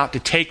poured out to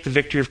take the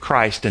victory of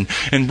Christ and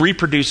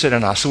reproduce it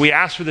in us. So we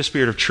ask for the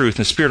Spirit of truth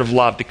and the Spirit of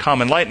love to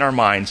come and lighten our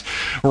minds.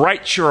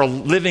 Write your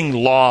living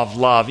law of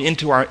love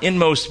into our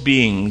inmost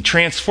being,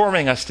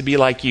 transforming us to be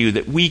like you,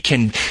 that we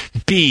can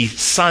be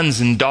sons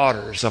and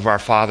daughters of our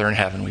Father in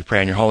heaven. We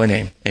pray in your holy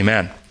name.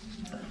 Amen.